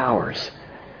Trade Towers.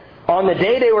 On the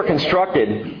day they were constructed,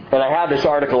 and I have this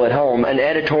article at home, an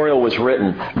editorial was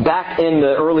written back in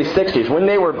the early 60s. When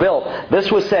they were built, this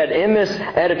was said in this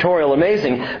editorial,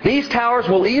 amazing, these towers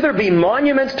will either be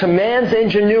monuments to man's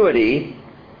ingenuity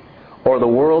or the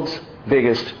world's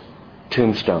biggest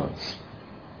tombstones.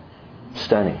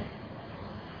 Stunning.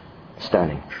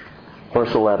 Stunning.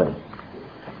 Verse 11.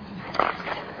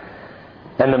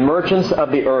 And the merchants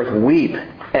of the earth weep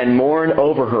and mourn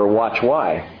over her. Watch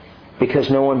why.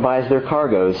 Because no one buys their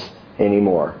cargoes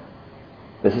anymore.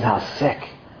 This is how sick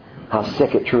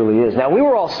it truly is. Now, we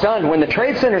were all stunned when the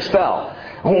trade centers fell.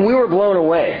 We were blown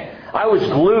away. I was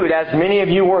glued, as many of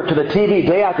you were, to the TV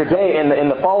day after day and in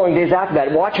the following days after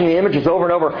that, watching the images over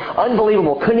and over.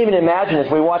 Unbelievable. Couldn't even imagine as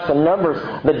we watched the numbers,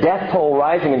 the death toll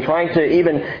rising, and trying to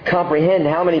even comprehend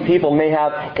how many people may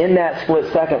have, in that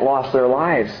split second, lost their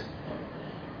lives.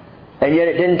 And yet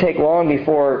it didn't take long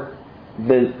before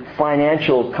the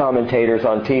financial commentators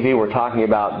on TV were talking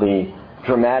about the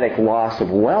dramatic loss of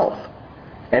wealth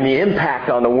and the impact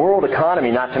on the world economy,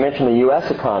 not to mention the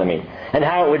U.S. economy, and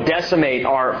how it would decimate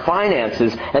our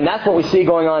finances. And that's what we see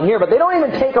going on here. But they don't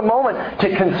even take a moment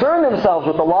to concern themselves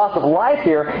with the loss of life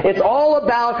here. It's all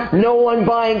about no one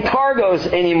buying cargoes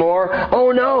anymore.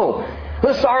 Oh no!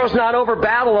 The sorrow's not over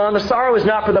Babylon. The sorrow is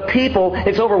not for the people.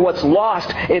 It's over what's lost.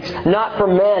 It's not for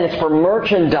men. It's for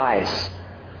merchandise.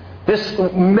 This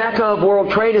mecca of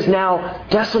world trade is now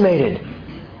decimated.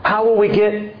 How will we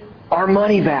get our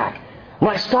money back?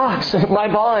 My stocks, my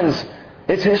bonds,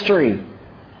 it's history.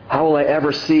 How will I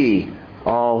ever see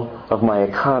all of my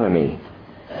economy?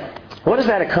 What does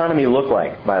that economy look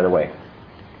like, by the way?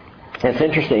 It's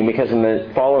interesting because in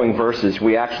the following verses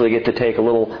we actually get to take a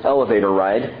little elevator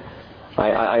ride.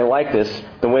 I like this,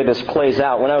 the way this plays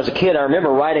out. When I was a kid, I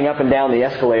remember riding up and down the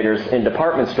escalators in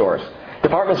department stores.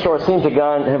 Department stores seem to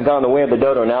have gone the way of the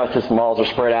dodo. Now it's just malls are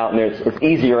spread out and it's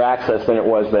easier access than it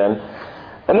was then.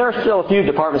 And there are still a few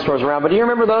department stores around, but do you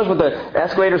remember those with the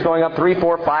escalators going up 3,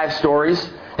 4, 5 stories?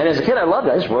 And as a kid, I loved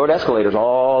it. I just rode escalators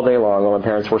all day long while my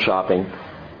parents were shopping.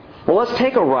 Well, let's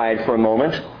take a ride for a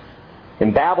moment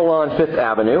in Babylon 5th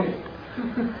Avenue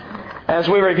as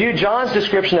we review John's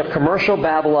description of commercial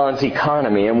Babylon's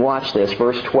economy. And watch this,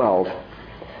 verse 12.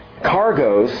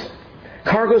 Cargoes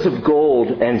of gold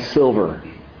and silver.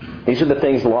 These are the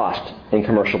things lost in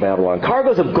commercial Babylon.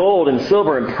 Cargoes of gold and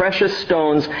silver and precious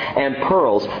stones and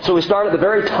pearls. So we start at the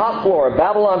very top floor of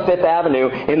Babylon 5th Avenue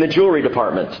in the jewelry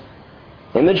department.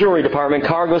 In the jewelry department,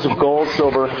 cargoes of gold,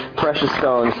 silver, precious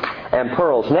stones, and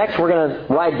pearls. Next, we're going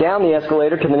to ride down the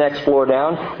escalator to the next floor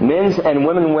down. Men's and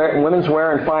women's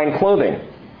wear and fine clothing.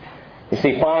 You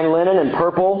see fine linen and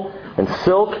purple and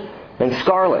silk and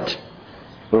scarlet.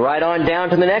 We ride on down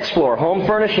to the next floor. Home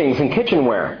furnishings and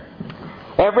kitchenware.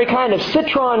 Every kind of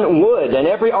citron wood and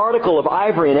every article of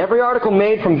ivory and every article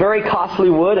made from very costly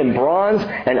wood and bronze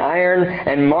and iron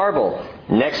and marble.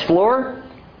 Next floor,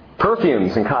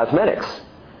 perfumes and cosmetics.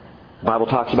 The Bible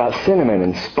talks about cinnamon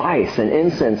and spice and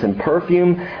incense and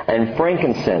perfume and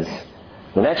frankincense.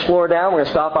 The next floor down, we're going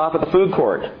to stop off at the food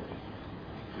court.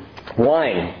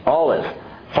 Wine, olive,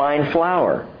 fine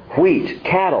flour, wheat,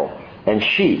 cattle, and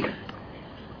sheep.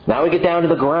 Now we get down to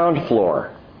the ground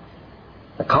floor.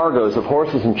 The cargoes of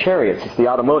horses and chariots. It's the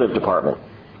automotive department.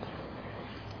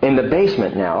 In the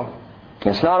basement now,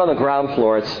 it's not on the ground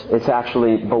floor, it's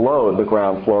actually below the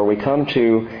ground floor. We come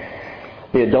to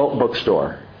the adult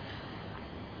bookstore.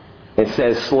 It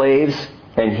says slaves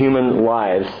and human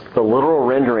lives. The literal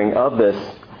rendering of this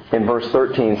in verse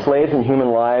 13, slaves and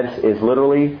human lives, is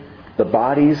literally the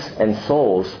bodies and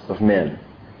souls of men.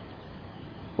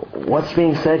 What's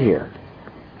being said here?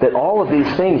 That all of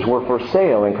these things were for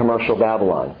sale in commercial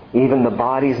Babylon, even the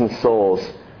bodies and souls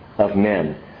of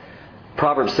men.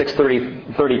 Proverbs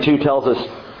 6:32 tells us,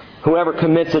 whoever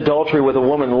commits adultery with a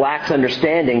woman lacks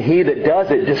understanding. He that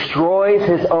does it destroys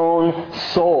his own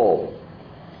soul.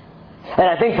 And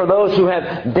I think for those who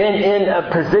have been in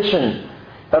a position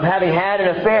of having had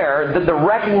an affair, that the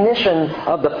recognition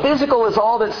of the physical is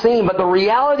all that's seen, but the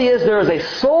reality is there is a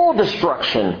soul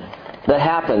destruction that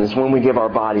happens when we give our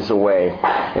bodies away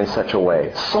in such a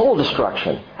way. Soul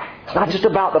destruction. It's not just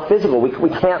about the physical. We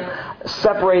can't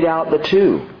separate out the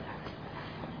two.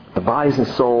 The bodies and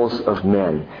souls of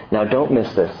men. Now don't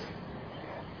miss this.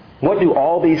 What do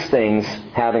all these things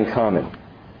have in common?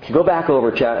 If you go back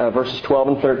over verses 12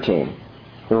 and 13,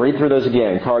 we'll read through those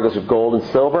again. Cargoes of gold and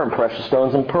silver and precious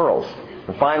stones and pearls.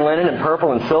 And fine linen and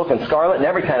purple and silk and scarlet and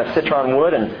every kind of citron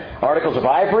wood and articles of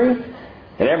ivory.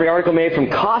 And every article made from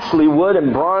costly wood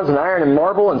and bronze and iron and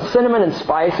marble and cinnamon and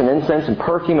spice and incense and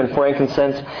perfume and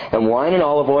frankincense and wine and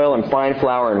olive oil and fine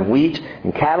flour and wheat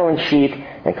and cattle and sheep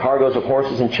and cargoes of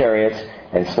horses and chariots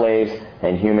and slaves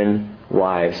and human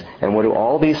lives. And what do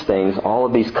all these things, all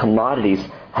of these commodities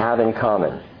have in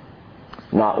common?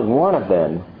 Not one of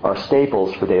them are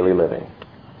staples for daily living.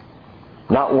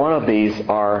 Not one of these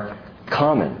are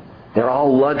common. They're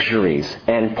all luxuries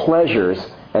and pleasures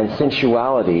and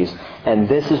sensualities, and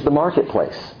this is the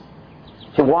marketplace.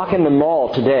 So walk in the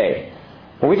mall today.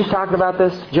 Were we just talking about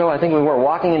this, Joe? I think we were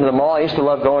walking into the mall. I used to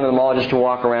love going to the mall just to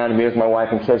walk around and be with my wife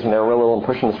and kids when they were real little and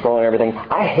pushing the stroller and everything.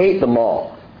 I hate the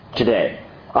mall today.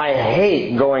 I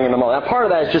hate going in the mall. Now, part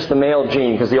of that is just the male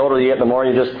gene, because the older you get, the more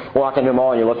you just walk into the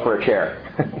mall and you look for a chair.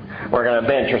 we're going to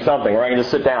bench or something. We're going to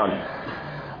just sit down.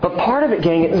 But part of it,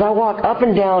 gang, is I walk up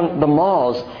and down the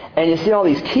malls and you see all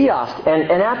these kiosks.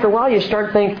 And after a while you start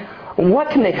to think, what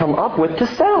can they come up with to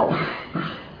sell?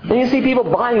 And you see people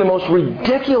buying the most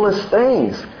ridiculous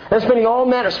things. And spending all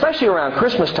manner, especially around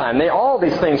Christmas time, all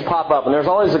these things pop up. And there's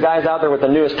always the guys out there with the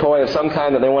newest toy of some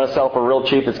kind that they want to sell for real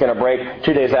cheap that's going to break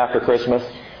 2 days after Christmas.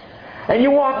 And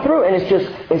you walk through and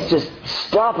it's just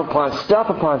stuff upon stuff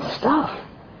upon stuff.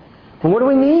 And what do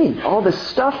we need all this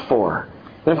stuff for?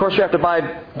 And of course you have to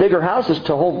buy bigger houses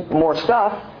to hold more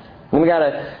stuff. And we got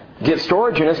to get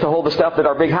storage units to hold the stuff that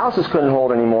our big houses couldn't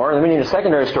hold anymore. And then we need a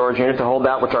secondary storage unit to hold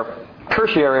that which our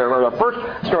tertiary or our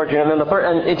first storage unit, and then the third,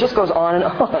 and it just goes on and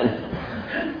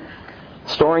on.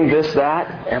 Storing this,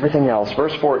 that, everything else.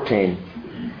 Verse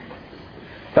 14.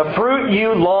 The fruit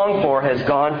you long for has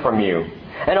gone from you,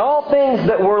 and all things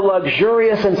that were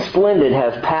luxurious and splendid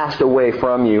have passed away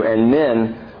from you, and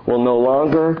men will no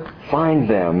longer find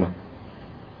them.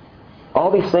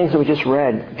 All these things that we just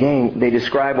read, gang, they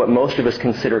describe what most of us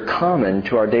consider common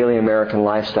to our daily American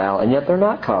lifestyle, and yet they're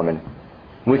not common.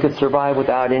 We could survive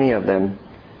without any of them,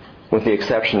 with the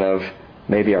exception of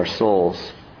maybe our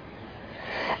souls.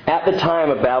 At the time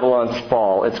of Babylon's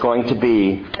fall, it's going to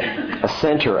be a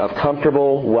center of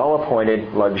comfortable,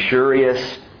 well-appointed,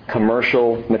 luxurious,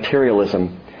 commercial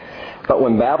materialism. But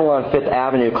when Babylon Fifth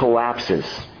Avenue collapses,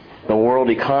 the world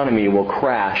economy will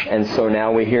crash, and so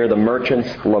now we hear the merchants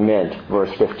lament,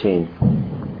 verse 15.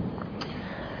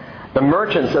 The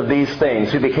merchants of these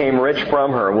things who became rich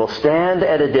from her will stand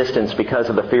at a distance because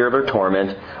of the fear of her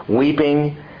torment,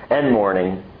 weeping and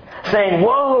mourning, saying,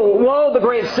 Woe, woe, the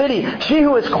great city, she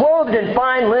who is clothed in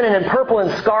fine linen and purple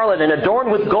and scarlet and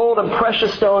adorned with gold and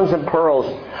precious stones and pearls.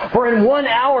 For in 1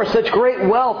 hour such great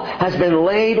wealth has been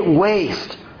laid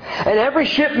waste. And every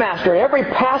shipmaster and every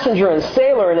passenger and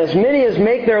sailor and as many as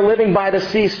make their living by the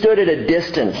sea stood at a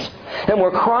distance and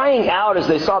were crying out as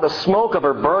they saw the smoke of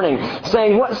her burning,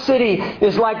 saying, What city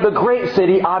is like the great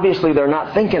city? Obviously they're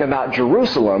not thinking about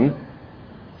Jerusalem,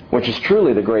 which is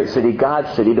truly the great city,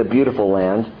 God's city, the beautiful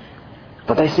land.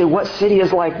 But they say, what city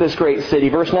is like this great city?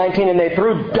 Verse 19, and they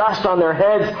threw dust on their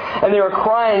heads, and they were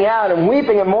crying out and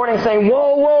weeping and mourning, saying,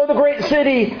 Woe, woe, the great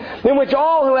city, in which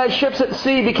all who had ships at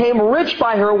sea became rich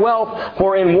by her wealth,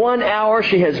 for in 1 hour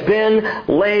she has been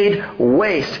laid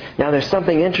waste. Now there's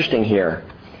something interesting here.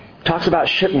 It talks about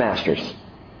shipmasters,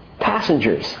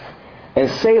 passengers,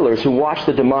 and sailors who watch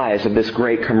the demise of this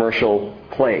great commercial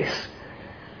place.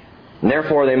 And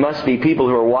therefore, they must be people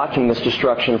who are watching this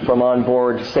destruction from on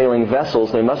board sailing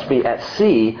vessels. They must be at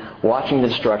sea watching the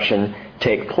destruction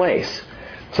take place.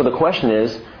 So the question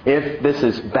is, if this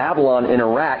is Babylon in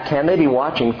Iraq, can they be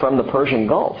watching from the Persian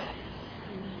Gulf?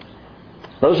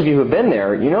 Those of you who have been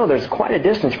there, you know there's quite a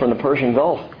distance from the Persian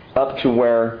Gulf up to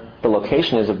where the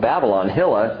location is of Babylon,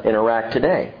 Hilla, in Iraq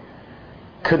today.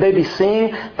 Could they be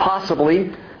seeing, possibly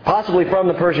from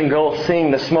the Persian Gulf, seeing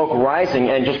the smoke rising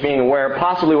and just being aware,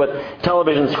 possibly with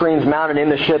television screens mounted in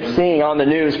the ship, seeing on the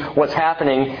news what's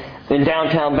happening in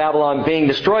downtown Babylon being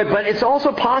destroyed? But it's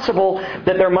also possible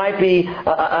that there might be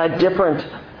a different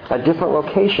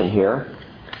location here.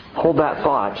 Hold that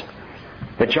thought.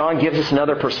 But John gives us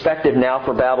another perspective now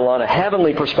for Babylon, a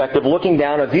heavenly perspective, looking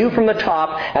down, a view from the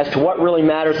top as to what really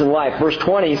matters in life. Verse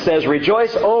 20 says,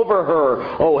 Rejoice over her,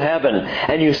 O heaven,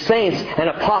 and you saints and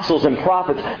apostles and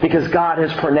prophets, because God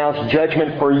has pronounced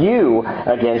judgment for you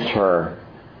against her.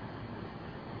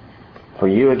 For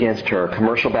you against her.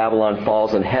 Commercial Babylon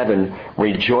falls, and heaven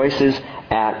rejoices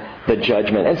at the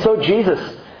judgment. And so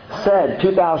Jesus said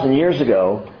 2,000 years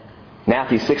ago,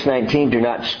 Matthew 6:19, Do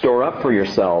not store up for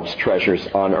yourselves treasures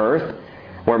on earth,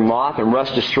 where moth and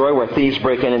rust destroy, where thieves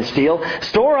break in and steal.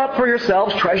 Store up for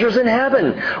yourselves treasures in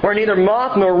heaven, where neither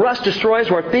moth nor rust destroys,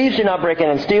 where thieves do not break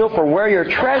in and steal. For where your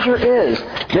treasure is,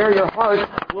 there your heart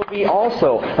will be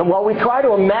also. And while we try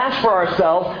to amass for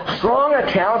ourselves strong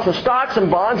accounts of stocks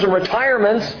and bonds and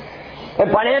retirements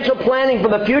and financial planning for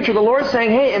the future, the Lord's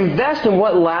saying, hey, invest in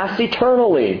what lasts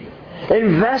eternally.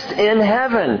 Invest in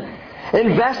heaven.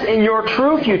 Invest in your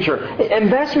true future.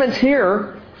 Investments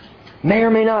here may or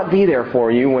may not be there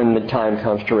for you when the time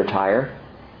comes to retire.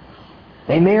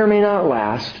 They may or may not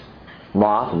last.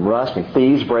 Moth and rust and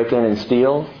thieves break in and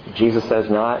steal. Jesus says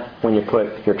not when you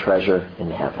put your treasure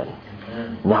in heaven.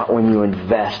 Not when you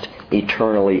invest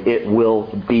eternally. It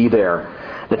will be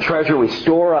there. The treasure we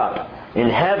store up in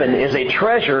heaven is a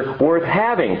treasure worth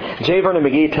having. J. Vernon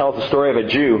McGee tells the story of a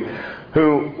Jew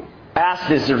who asked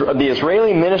the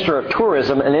Israeli Minister of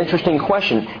Tourism an interesting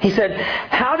question. He said,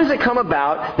 how does it come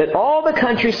about that all the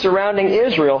countries surrounding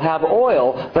Israel have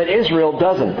oil, but Israel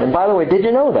doesn't? And by the way, did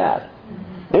you know that?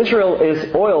 Israel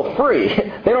is oil free.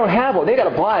 They don't have oil. They've got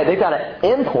to buy. They've got to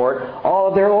import all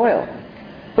of their oil.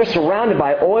 They're surrounded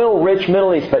by oil-rich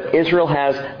Middle East, but Israel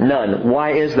has none.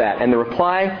 Why is that? And the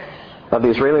reply of the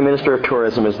Israeli Minister of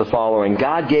Tourism is the following.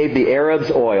 God gave the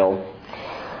Arabs oil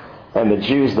and the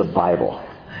Jews the Bible.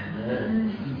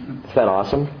 Is that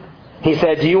awesome? He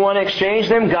said, do you want to exchange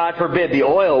them? God forbid. The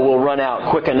oil will run out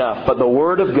quick enough, but the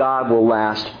Word of God will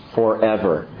last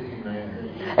forever.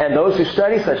 And those who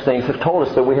study such things have told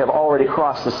us that we have already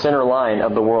crossed the center line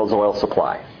of the world's oil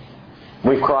supply.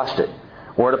 We've crossed it.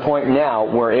 We're at a point now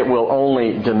where it will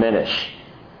only diminish.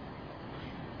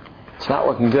 It's not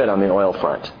looking good on the oil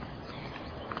front,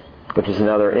 which is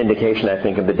another indication, I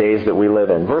think, of the days that we live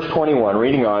in. Verse 21,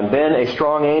 reading on, Then a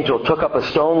strong angel took up a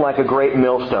stone like a great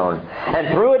millstone and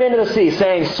threw it into the sea,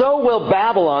 saying, So will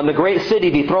Babylon, the great city,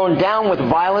 be thrown down with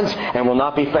violence and will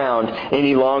not be found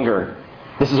any longer.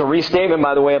 This is a restatement,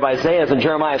 by the way, of Isaiah's and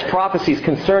Jeremiah's prophecies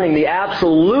concerning the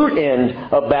absolute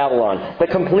end of Babylon, the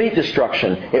complete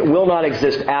destruction. It will not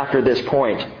exist after this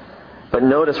point. But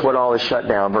notice what all is shut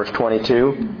down. Verse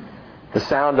 22, the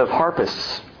sound of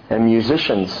harpists and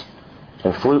musicians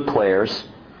and flute players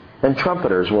and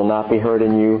trumpeters will not be heard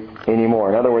in you anymore.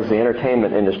 In other words, the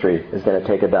entertainment industry is going to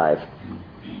take a dive.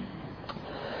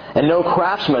 And no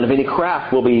craftsman of any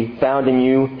craft will be found in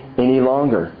you any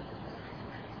longer.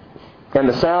 And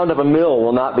the sound of a mill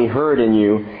will not be heard in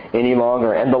you any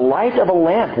longer. And the light of a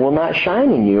lamp will not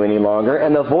shine in you any longer.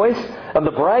 And the voice of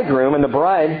the bridegroom and the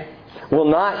bride will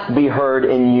not be heard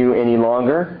in you any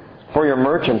longer. For your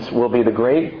merchants were the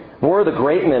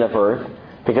great men of earth,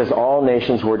 because all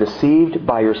nations were deceived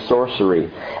by your sorcery.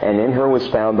 And in her was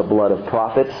found the blood of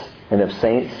prophets and of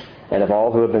saints and of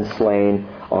all who have been slain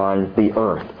on the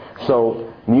earth.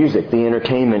 So music, the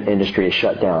entertainment industry is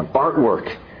shut down.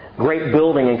 Artwork, great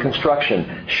building and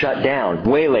construction, shut down,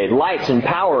 waylaid. Lights and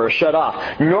power are shut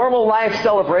off. Normal life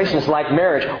celebrations like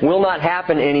marriage will not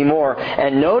happen anymore.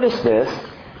 And notice this,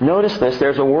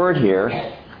 there's a word here.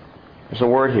 There's a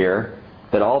word here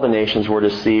that all the nations were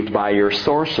deceived by your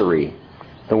sorcery.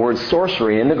 The word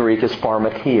sorcery in the Greek is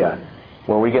pharmakia,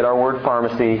 where we get our word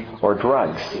pharmacy or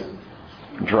drugs.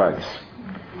 Drugs.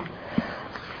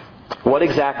 What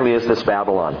exactly is this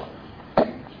Babylon?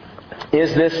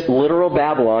 Is this literal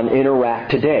Babylon in Iraq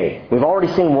today? We've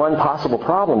already seen one possible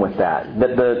problem with that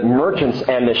the merchants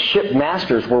and the ship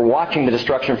masters were watching the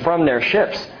destruction from their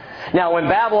ships. Now, when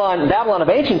Babylon of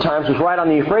ancient times was right on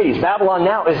the Euphrates, Babylon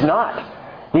now is not.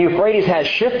 The Euphrates has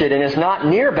shifted and is not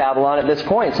near Babylon at this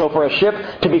point. So for a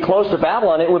ship to be close to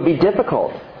Babylon, it would be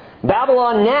difficult.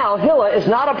 Babylon now, Hilla, is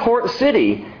not a port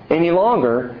city any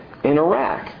longer in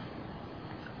Iraq.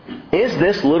 Is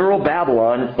this literal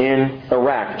Babylon in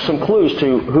Iraq? Some clues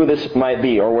to who this might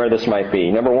be or where this might be.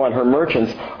 Number one, her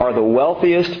merchants are the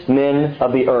wealthiest men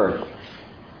of the earth.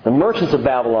 The merchants of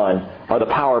Babylon are the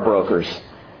power brokers.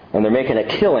 And they're making a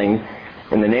killing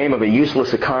in the name of a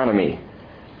useless economy.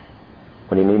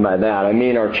 What do you mean by that? I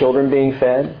mean, are children being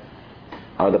fed?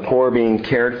 Are the poor being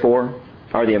cared for?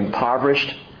 Are the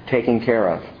impoverished taken care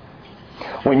of?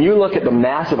 When you look at the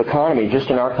massive economy just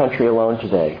in our country alone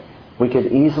today, we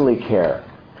could easily care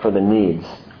for the needs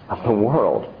of the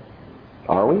world.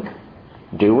 Are we?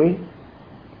 Do we?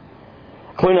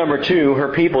 Clue number two, her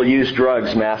people use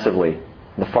drugs massively.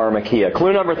 The pharmakia.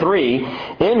 Clue number three,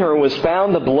 in her was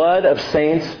found the blood of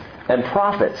saints and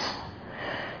prophets.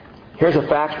 Here's a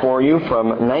fact for you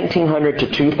from 1900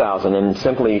 to 2000, in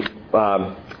simply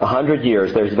 100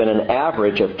 years, there's been an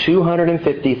average of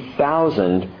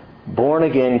 250,000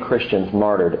 born-again Christians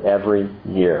martyred every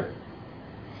year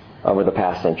over the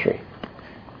past century.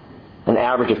 An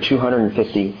average of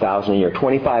 250,000 a year.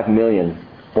 25 million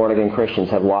born-again Christians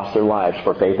have lost their lives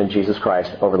for faith in Jesus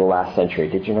Christ over the last century.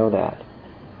 Did you know that?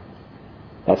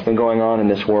 That's been going on in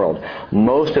this world.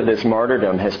 Most of this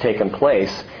martyrdom has taken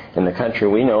place in the country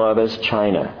we know of as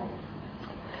China.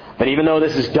 But even though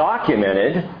this is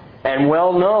documented and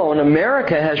well known,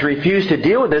 America has refused to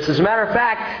deal with this. As a matter of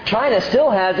fact, China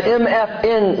still has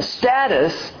MFN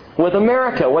status with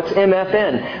America. What's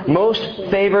MFN? Most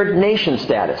Favored Nation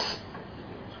status.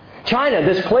 China,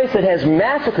 this place that has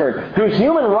massacred, whose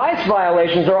human rights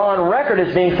violations are on record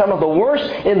as being some of the worst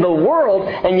in the world,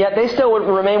 and yet they still would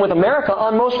remain with America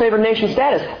on Most Favored Nation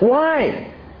status.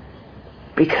 Why?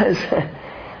 Because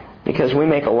we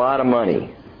make a lot of money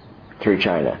through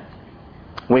China.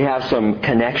 We have some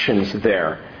connections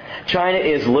there. China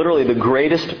is literally the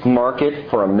greatest market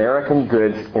for American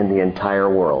goods in the entire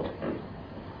world.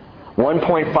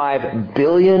 1.5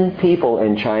 billion people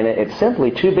in China. It's simply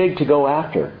too big to go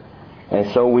after. And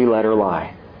so we let her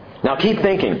lie. Now keep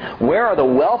thinking. Where are the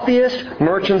wealthiest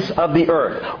merchants of the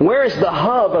earth? Where is the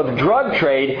hub of drug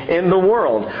trade in the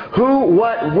world? Who,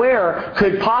 what, where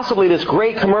could possibly this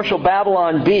great commercial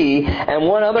Babylon be? And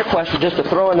one other question just to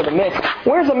throw into the mix.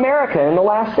 Where's America in the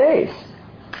last days?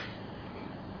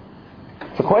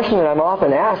 It's a question that I'm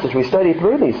often asked as we study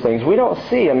through these things. We don't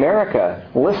see America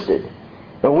listed.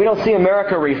 But we don't see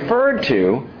America referred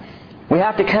to. We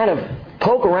have to kind of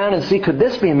poke around and see, could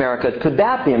this be America? Could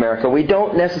that be America? We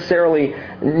don't necessarily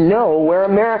know where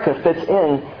America fits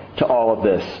in to all of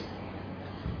this.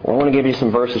 Well, I want to give you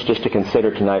some verses just to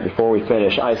consider tonight before we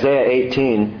finish. Isaiah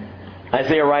 18.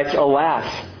 Isaiah writes,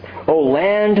 "Alas, O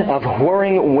land of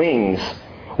whirring wings,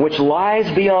 which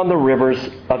lies beyond the rivers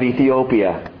of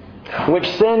Ethiopia, which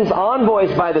sends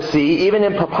envoys by the sea, even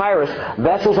in papyrus,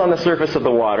 vessels on the surface of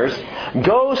the waters.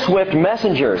 Go, swift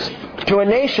messengers, to a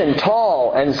nation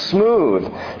tall and smooth,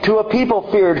 to a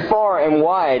people feared far and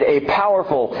wide, a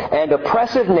powerful and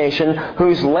oppressive nation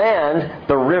whose land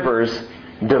the rivers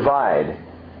divide."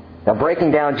 Now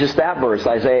breaking down just that verse,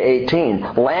 Isaiah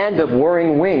 18, land of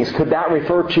whirring wings, could that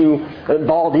refer to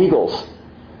bald eagles?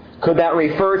 Could that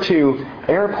refer to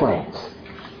airplanes?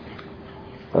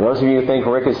 And those of you who think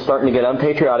Rick is starting to get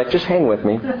unpatriotic, just hang with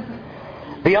me.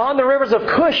 Beyond the rivers of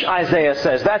Cush, Isaiah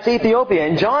says. That's Ethiopia.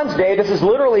 In John's day, this is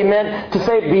literally meant to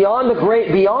say beyond the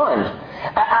great beyond.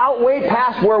 Out way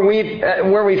past where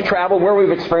we've traveled, where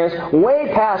we've experienced,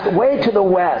 way past, way to the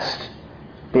west,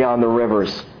 beyond the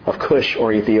rivers of Cush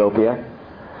or Ethiopia.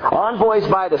 Envoys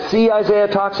by the sea, Isaiah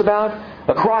talks about.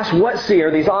 Across what sea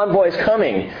are these envoys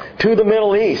coming? To the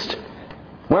Middle East.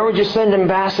 Where would you send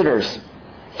ambassadors?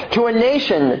 To a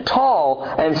nation tall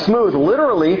and smooth,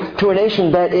 literally to a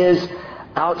nation that is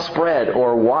outspread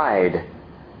or wide,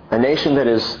 a nation that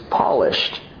is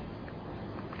polished.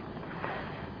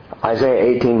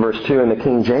 Isaiah 18 verse 2 in the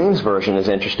King James Version is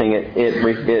interesting.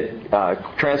 It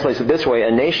translates it this way: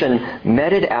 a nation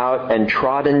meted out and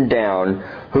trodden down,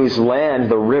 whose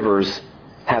land the rivers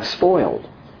have spoiled.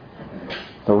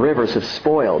 The rivers have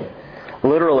spoiled.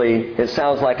 Literally, it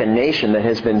sounds like a nation that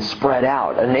has been spread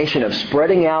out, a nation of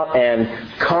spreading out and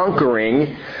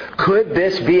conquering. Could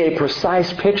this be a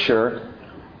precise picture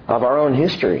of our own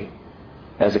history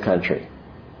as a country?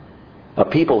 A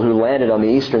people who landed on the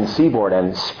eastern seaboard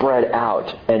and spread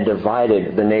out and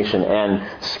divided the nation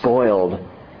and spoiled.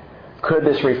 Could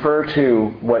this refer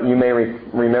to what you may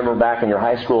remember back in your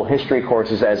high school history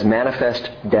courses as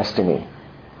manifest destiny?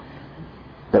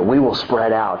 That we will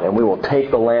spread out and we will take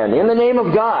the land in the name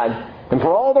of God and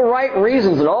for all the right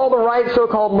reasons and all the right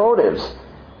so-called motives.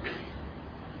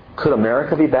 Could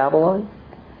America be Babylon?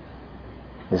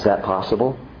 Is that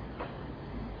possible?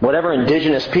 Whatever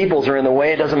indigenous peoples are in the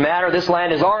way, it doesn't matter. This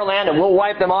land is our land and we'll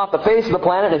wipe them off the face of the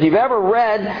planet. If you've ever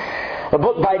read a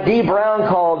book by D. Brown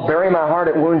called Bury My Heart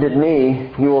at Wounded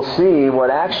Knee, you will see what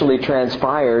actually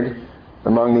transpired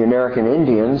among the American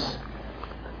Indians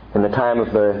in the time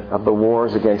of the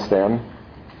wars against them.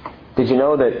 Did you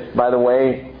know that, by the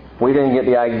way, we didn't get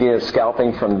the idea of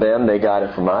scalping from them, they got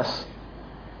it from us?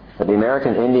 That the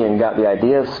American Indian got the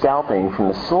idea of scalping from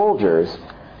the soldiers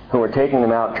who were taking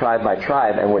them out tribe by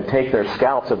tribe and would take their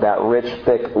scalps of that rich,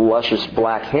 thick, luscious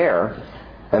black hair,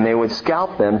 and they would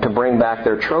scalp them to bring back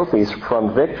their trophies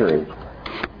from victory.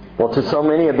 Well, to so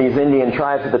many of these Indian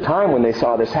tribes at the time, when they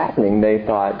saw this happening, they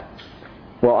thought,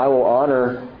 well, I will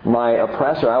honor my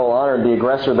oppressor. I will honor the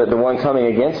aggressor, the one coming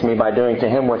against me, by doing to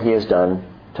him what he has done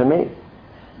to me.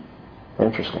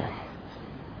 Interesting.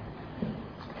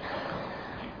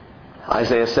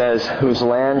 Isaiah says, whose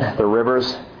land the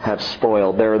rivers have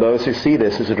spoiled. There are those who see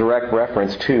this as a direct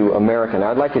reference to America.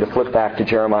 Now, I'd like you to flip back to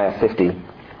Jeremiah 50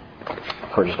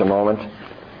 for just a moment.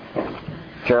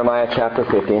 Jeremiah chapter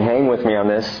 50. And hang with me on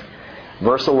this.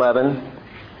 Verse 11.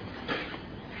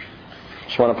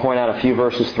 Just want to point out a few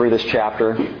verses through this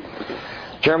chapter.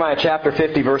 Jeremiah chapter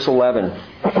 50, verse 11.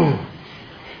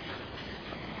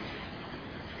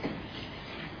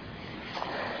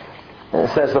 And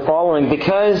it says the following: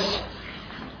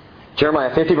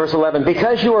 Jeremiah 50, verse 11,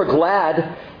 because you are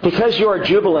glad, because you are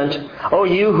jubilant, O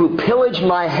you who pillage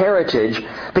my heritage,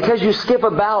 because you skip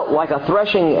about like a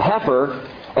threshing heifer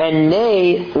and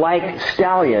neigh like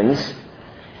stallions.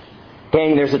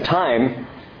 Gang, there's a time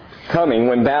coming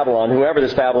when Babylon, whoever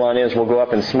this Babylon is, will go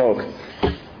up in smoke.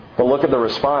 But look at the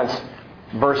response.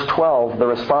 Verse 12, the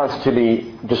response to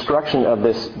the destruction of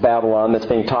this Babylon that's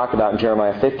being talked about in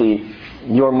Jeremiah 50,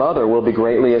 your mother will be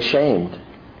greatly ashamed.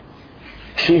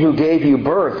 She who gave you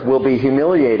birth will be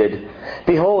humiliated.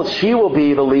 Behold, she will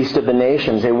be the least of the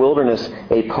nations, a wilderness,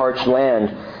 a parched land,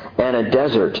 and a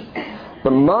desert.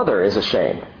 The mother is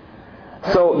ashamed.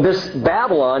 So this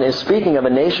Babylon is speaking of a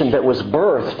nation that was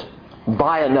birthed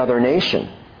by another nation.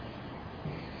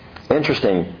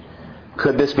 Interesting.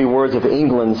 Could this be words of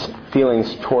England's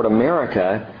feelings toward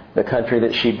America, the country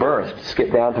that she birthed?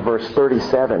 Skip down to verse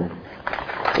 37.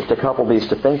 Just a couple of these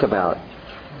to think about.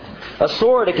 A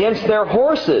sword against their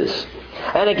horses,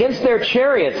 and against their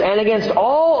chariots, and against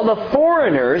all the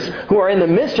foreigners who are in the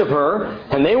midst of her,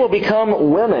 and they will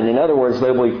become women. In other words,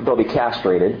 they'll be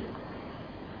castrated.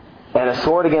 And a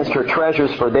sword against her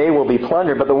treasures, for they will be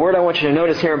plundered. But the word I want you to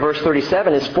notice here in verse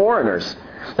 37 is foreigners.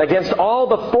 Against all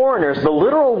the foreigners, the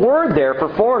literal word there for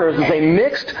foreigners is a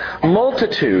mixed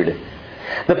multitude.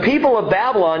 The people of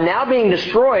Babylon, now being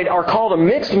destroyed, are called a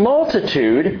mixed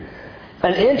multitude,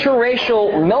 an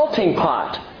interracial melting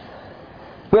pot.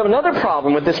 We have another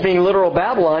problem with this being literal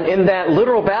Babylon, in that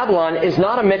literal Babylon is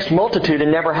not a mixed multitude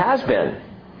and never has been.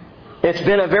 It's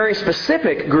been a very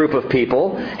specific group of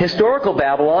people. Historical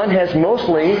Babylon has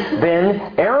mostly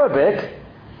been Arabic,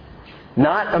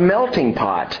 not a melting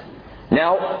pot.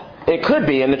 Now, it could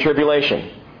be in the tribulation,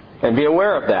 and be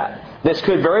aware of that. This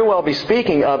could very well be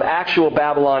speaking of actual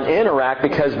Babylon in Iraq,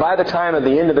 because by the time of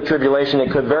the end of the tribulation,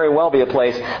 it could very well be a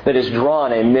place that has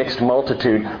drawn a mixed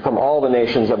multitude from all the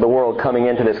nations of the world coming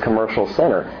into this commercial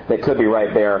center. That could be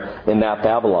right there in that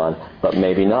Babylon, but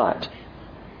maybe not.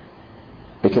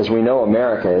 Because we know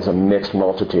America is a mixed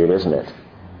multitude, isn't it?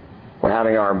 We're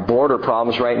having our border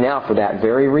problems right now for that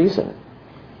very reason.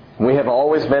 We have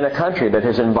always been a country that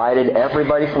has invited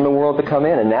everybody from the world to come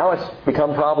in, and now it's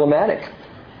become problematic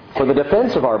for the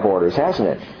defense of our borders, hasn't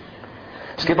it?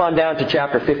 Skip on down to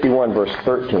chapter 51, verse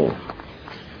 13.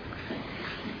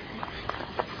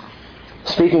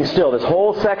 Speaking still, this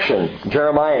whole section,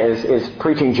 Jeremiah is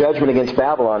preaching judgment against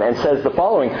Babylon, and says the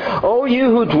following: O you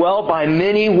who dwell by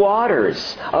many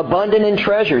waters, abundant in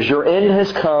treasures, your end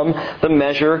has come, the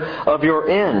measure of your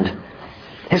end.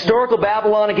 Historical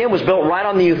Babylon, again, was built right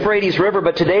on the Euphrates River,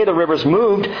 but today the river's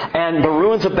moved, and the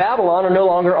ruins of Babylon are no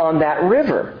longer on that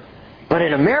river. But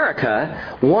in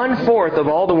America, 1/4 of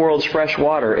all the world's fresh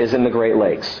water is in the Great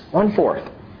Lakes. 1/4.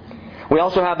 We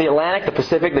also have the Atlantic, the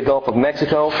Pacific, the Gulf of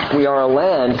Mexico. We are a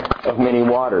land of many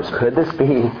waters. Could this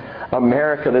be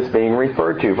America that's being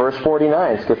referred to? Verse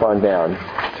 49, skip on down.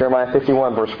 Jeremiah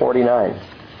 51, verse 49.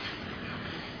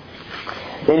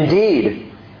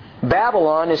 Indeed,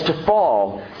 Babylon is to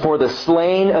fall for the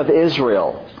slain of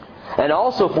Israel, and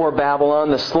also for Babylon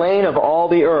the slain of all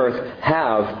the earth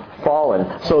have fallen.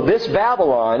 So this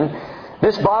Babylon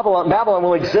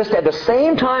will exist at the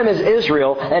same time as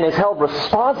Israel and is held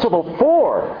responsible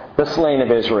for the slain of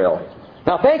Israel.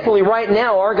 Now, thankfully, right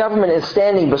now, our government is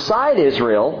standing beside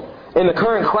Israel in the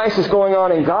current crisis going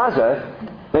on in Gaza.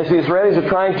 As the Israelis are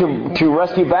trying to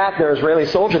rescue back their Israeli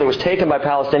soldier that was taken by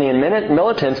Palestinian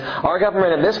militants, our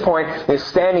government at this point is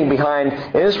standing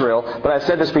behind Israel. But I've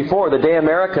said this before, the day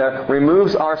America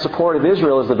removes our support of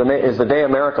Israel is the day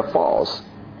America falls.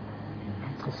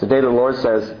 It's the day the Lord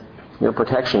says, your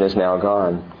protection is now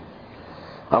gone.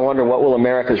 I wonder, what will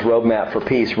America's roadmap for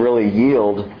peace really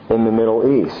yield in the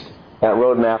Middle East? That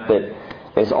roadmap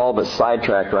that is all but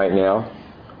sidetracked right now.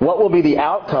 What will be the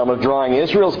outcome of drawing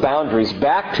Israel's boundaries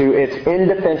back to its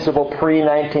indefensible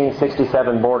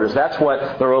pre-1967 borders? That's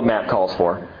what the roadmap calls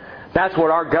for. That's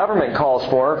what our government calls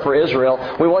for Israel.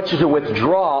 We want you to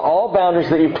withdraw all boundaries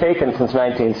that you've taken since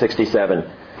 1967.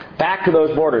 Back to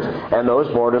those borders. And those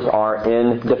borders are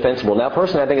indefensible. Now,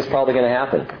 personally, I think it's probably going to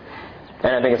happen.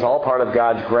 And I think it's all part of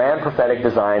God's grand prophetic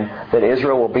design that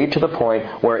Israel will be to the point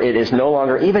where it is no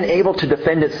longer even able to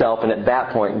defend itself, and at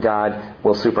that point God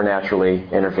will supernaturally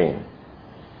intervene.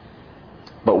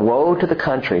 But woe to the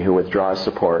country who withdraws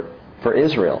support for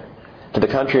Israel. To the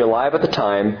country alive at the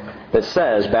time that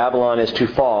says Babylon is to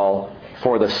fall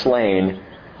for the slain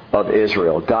of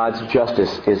Israel. God's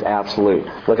justice is absolute.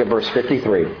 Look at verse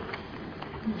 53.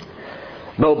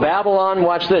 Though Babylon,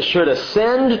 watch this, should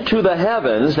ascend to the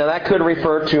heavens, now that could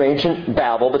refer to ancient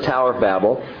Babel, the Tower of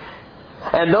Babel,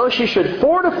 and though she should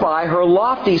fortify her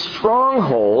lofty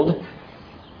stronghold,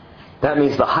 that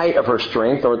means the height of her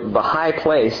strength, or the high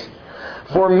place,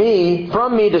 from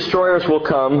me destroyers will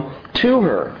come to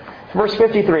her. Verse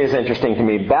 53 is interesting to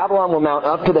me. Babylon will mount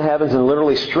up to the heavens and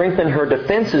literally strengthen her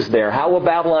defenses there. How will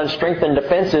Babylon strengthen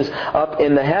defenses up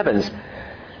in the heavens?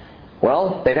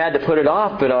 Well, they've had to put it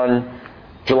off, but on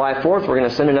July 4th, we're going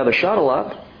to send another shuttle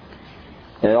up.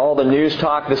 And all the news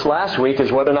talk this last week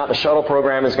is whether or not the shuttle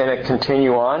program is going to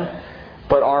continue on.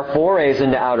 But our forays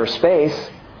into outer space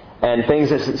and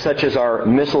things such as our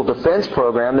missile defense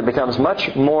program that becomes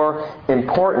much more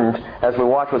important as we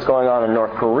watch what's going on in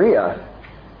North Korea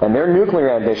and their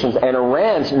nuclear ambitions, and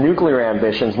Iran's nuclear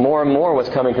ambitions, more and more was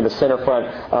coming to the center front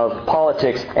of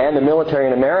politics and the military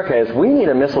in America, is we need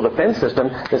a missile defense system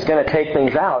that's going to take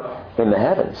things out in the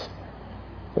heavens.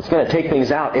 It's going to take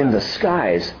things out in the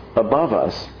skies above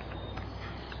us.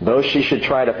 Though she should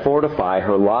try to fortify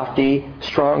her lofty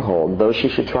stronghold, though she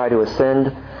should try to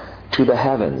ascend to the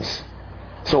heavens.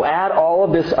 So add all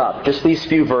of this up, just these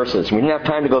few verses. We didn't have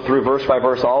time to go through verse by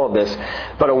verse all of this.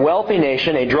 But a wealthy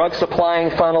nation, a drug-supplying,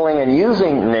 funneling, and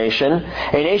using nation,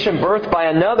 a nation birthed by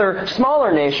another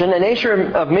smaller nation, a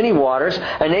nation of many waters,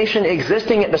 a nation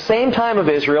existing at the same time of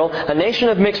Israel, a nation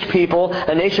of mixed people,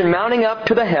 a nation mounting up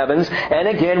to the heavens. And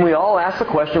again, we all ask the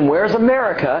question, where's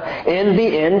America in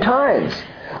the end times?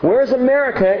 Where's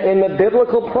America in the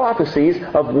biblical prophecies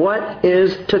of what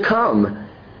is to come?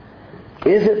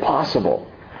 Is it possible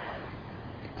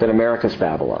that America's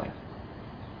Babylon?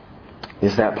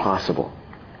 Is that possible?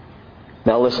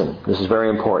 Now listen, this is very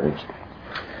important.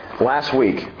 Last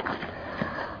week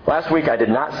I did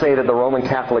not say that the Roman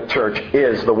Catholic Church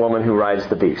is the woman who rides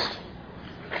the beast.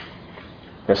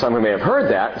 There's some who may have heard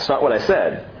that. It's not what I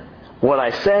said. What I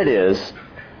said is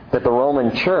that the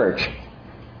Roman Church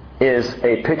is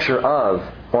a picture of,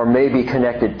 or may be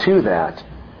connected to that,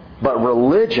 but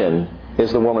religion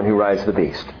is the woman who rides the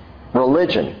beast.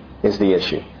 Religion is the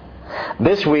issue.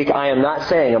 This week I am not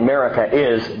saying America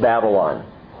is Babylon,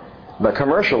 but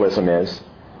commercialism is,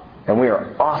 and we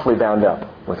are awfully bound up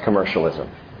with commercialism.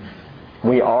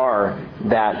 We are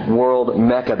that world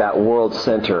mecca, that world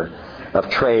center of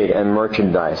trade and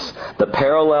merchandise. The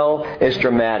parallel is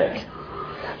dramatic.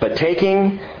 But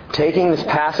taking this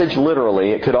passage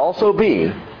literally, it could also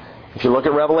be, if you look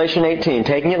at Revelation 18,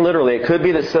 taking it literally, it could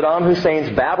be that Saddam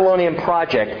Hussein's Babylonian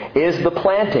project is the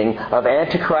planting of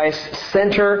Antichrist's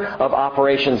center of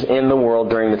operations in the world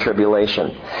during the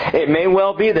tribulation. It may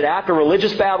well be that after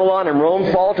religious Babylon and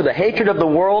Rome fall to the hatred of the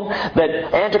world, that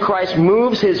Antichrist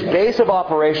moves his base of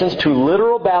operations to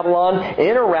literal Babylon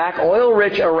in Iraq,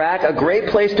 oil-rich Iraq, a great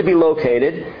place to be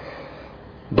located.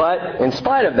 But in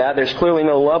spite of that, there's clearly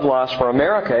no love lost for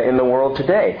America in the world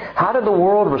today. How did the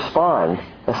world respond,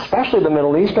 especially the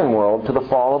Middle Eastern world, to the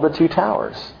fall of the two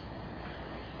towers?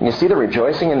 And you see the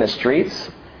rejoicing in the streets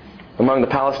among the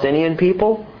Palestinian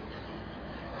people?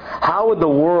 How would the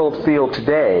world feel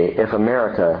today if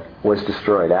America was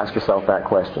destroyed? Ask yourself that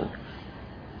question.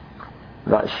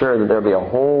 I'm not sure that there'd be a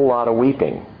whole lot of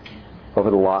weeping over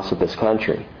the loss of this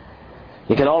country.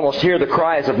 You can almost hear the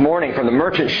cries of mourning from the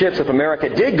merchant ships if America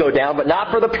did go down, but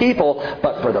not for the people,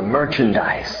 but for the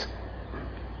merchandise,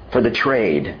 for the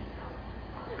trade.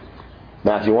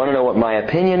 Now, if you want to know what my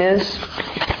opinion is,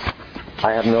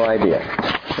 I have no idea.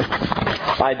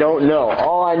 I don't know.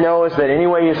 All I know is that any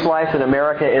way you slice it,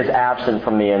 America is absent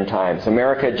from the end times.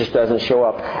 America just doesn't show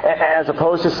up, as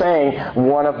opposed to saying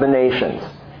one of the nations.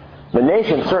 The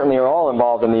nations certainly are all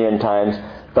involved in the end times,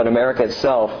 but America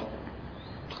itself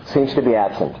seems to be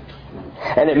absent.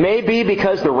 And it may be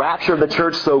because the rapture of the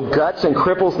church so guts and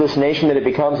cripples this nation that it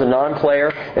becomes a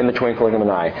non-player in the twinkling of an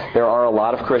eye. There are a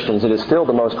lot of Christians. It is still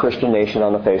the most Christian nation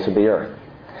on the face of the earth.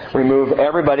 Remove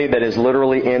everybody that is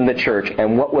literally in the church,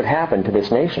 and what would happen to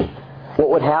this nation?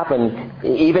 What would happen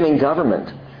even in government?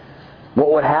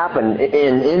 What would happen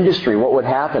in industry? What would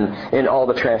happen in all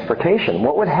the transportation?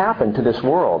 What would happen to this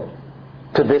world,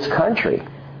 to this country,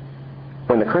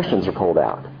 when the Christians are pulled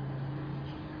out?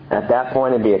 At that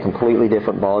point, it'd be a completely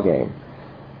different ballgame.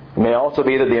 It may also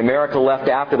be that the America left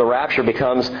after the rapture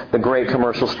becomes the great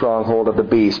commercial stronghold of the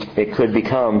beast. It could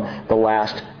become the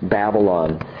last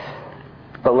Babylon.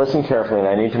 But listen carefully, and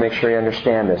I need to make sure you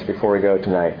understand this before we go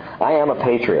tonight. I am a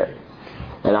patriot.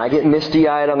 And I get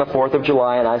misty-eyed on the 4th of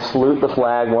July, and I salute the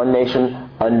flag, one nation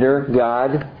under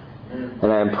God. And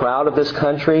I am proud of this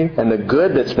country and the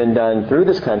good that's been done through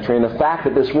this country, and the fact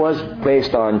that this was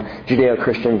based on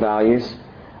Judeo-Christian values,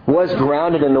 was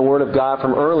grounded in the Word of God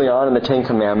from early on in the Ten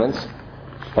Commandments.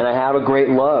 And I have a great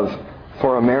love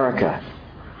for America.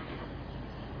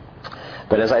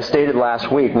 But as I stated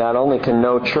last week, not only can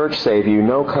no church save you,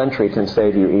 no country can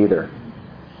save you either.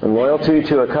 And loyalty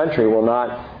to a country will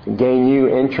not gain you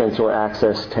entrance or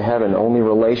access to heaven. Only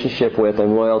relationship with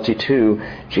and loyalty to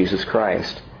Jesus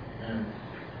Christ.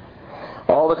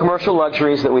 All the commercial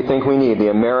luxuries that we think we need, the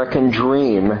American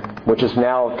dream, which is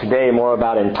now today more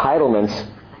about entitlements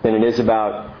than it is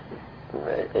about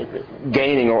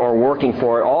gaining or working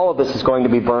for it, all of this is going to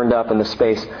be burned up in the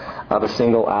space of a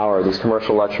single hour, these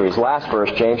commercial luxuries. Last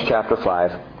verse, James chapter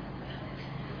 5.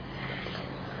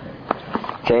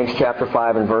 James chapter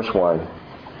 5 and verse 1.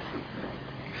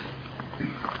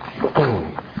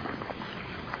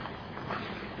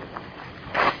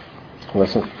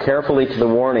 Listen carefully to the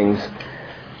warnings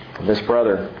this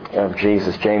brother of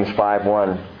Jesus, James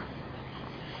 5:1.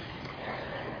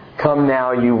 Come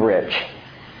now, you rich,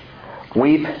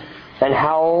 weep and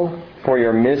howl for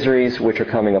your miseries which are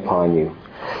coming upon you.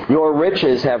 Your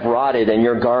riches have rotted, and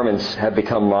your garments have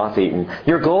become moth-eaten.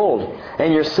 Your gold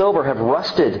and your silver have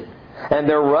rusted, and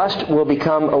their rust will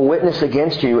become a witness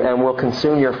against you and will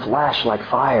consume your flesh like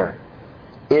fire.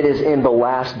 It is in the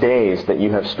last days that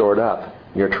you have stored up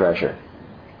your treasure.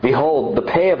 Behold, the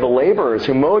pay of the laborers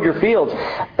who mowed your fields,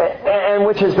 and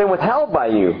which has been withheld by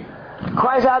you,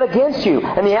 cries out against you,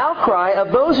 and the outcry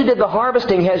of those who did the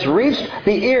harvesting has reached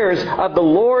the ears of the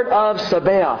Lord of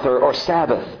Sabaoth, or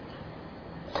Sabbath.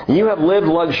 You have lived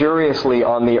luxuriously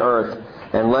on the earth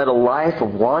and led a life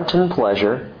of wanton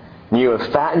pleasure. You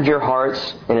have fattened your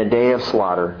hearts in a day of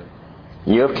slaughter.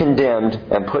 You have condemned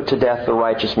and put to death the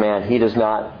righteous man. He does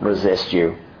not resist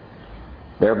you.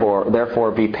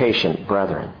 Therefore be patient,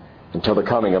 brethren, until the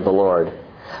coming of the Lord.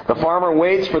 The farmer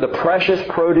waits for the precious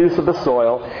produce of the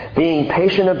soil, being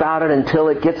patient about it until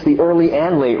it gets the early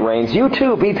and late rains. You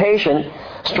too, be patient.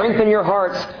 Strengthen your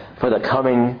hearts, for the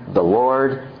coming of the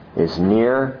Lord is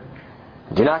near.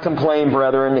 Do not complain,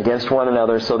 brethren, against one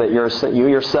another, so that you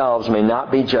yourselves may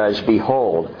not be judged.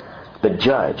 Behold, the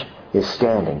judge is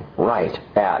standing right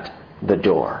at the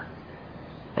door.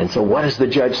 And so what does the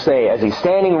judge say as he's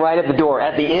standing right at the door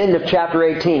at the end of chapter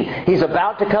 18? He's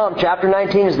about to come. Chapter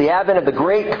 19 is the advent of the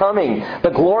great coming,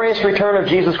 the glorious return of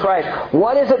Jesus Christ.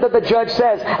 What is it that the judge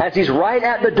says as he's right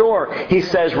at the door? He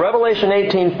says, Revelation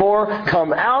 18:4,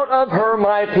 come out of her,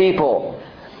 my people.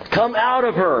 Come out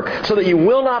of her, so that you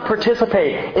will not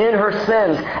participate in her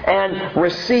sins and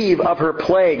receive of her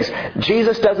plagues.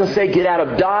 Jesus doesn't say get out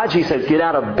of Dodge. He says get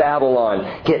out of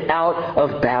Babylon. Get out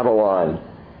of Babylon.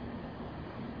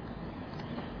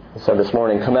 So this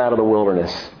morning, come out of the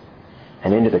wilderness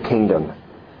and into the kingdom.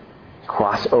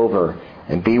 Cross over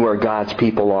and be where God's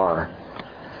people are.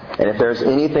 And if there's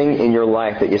anything in your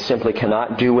life that you simply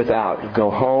cannot do without,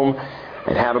 go home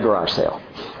and have a garage sale.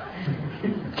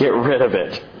 Get rid of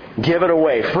it. Give it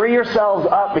away. Free yourselves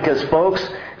up because, folks,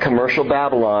 commercial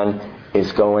Babylon is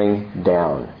going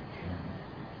down.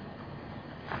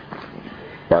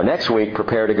 Now, next week,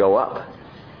 prepare to go up.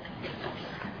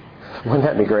 Wouldn't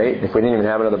that be great? If we didn't even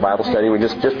have another Bible study, we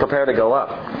just prepare to go up.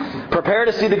 Prepare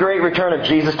to see the great return of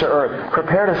Jesus to earth.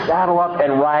 Prepare to saddle up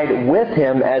and ride with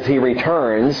Him as He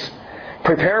returns.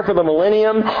 Prepare for the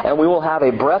millennium, and we will have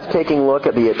a breathtaking look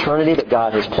at the eternity that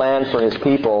God has planned for His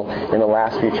people in the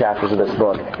last few chapters of this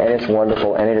book. And it's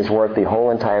wonderful, and it is worth the whole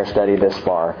entire study this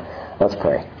far. Let's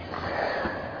pray.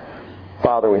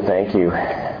 Father, we thank You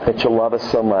that You love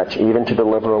us so much, even to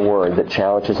deliver a word that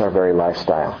challenges our very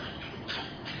lifestyle.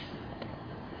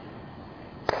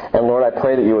 And Lord, I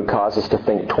pray that You would cause us to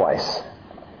think twice.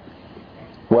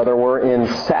 Whether we're in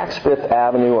Saks Fifth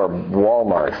Avenue or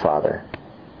Walmart, Father,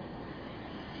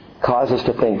 cause us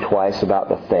to think twice about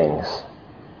the things,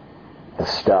 the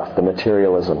stuff, the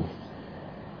materialism.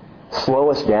 Slow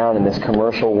us down in this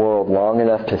commercial world long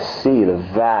enough to see the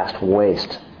vast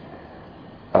waste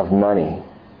of money,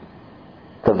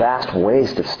 the vast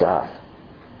waste of stuff.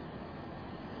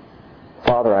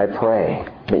 Father, I pray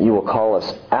that You will call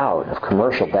us out of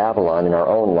commercial Babylon in our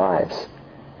own lives.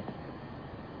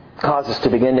 Cause us to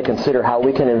begin to consider how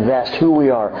we can invest who we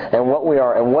are and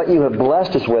what You have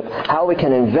blessed us with, how we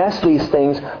can invest these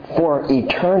things for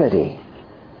eternity.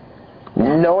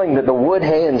 Knowing that the wood,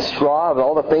 hay, and straw of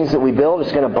all the things that we build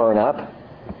is going to burn up.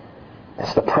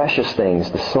 It's the precious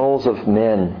things, the souls of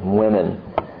men and women,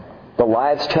 the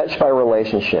lives touched by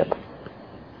relationship,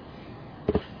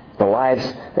 the lives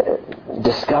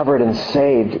discovered and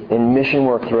saved in mission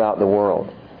work throughout the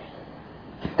world.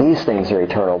 These things are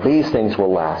eternal. These things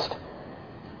will last.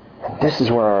 And this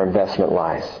is where our investment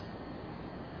lies.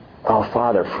 Oh,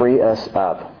 Father, free us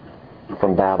up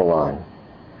from Babylon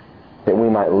that we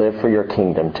might live for Your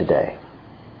kingdom today.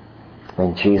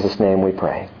 In Jesus' name we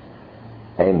pray.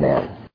 Amen.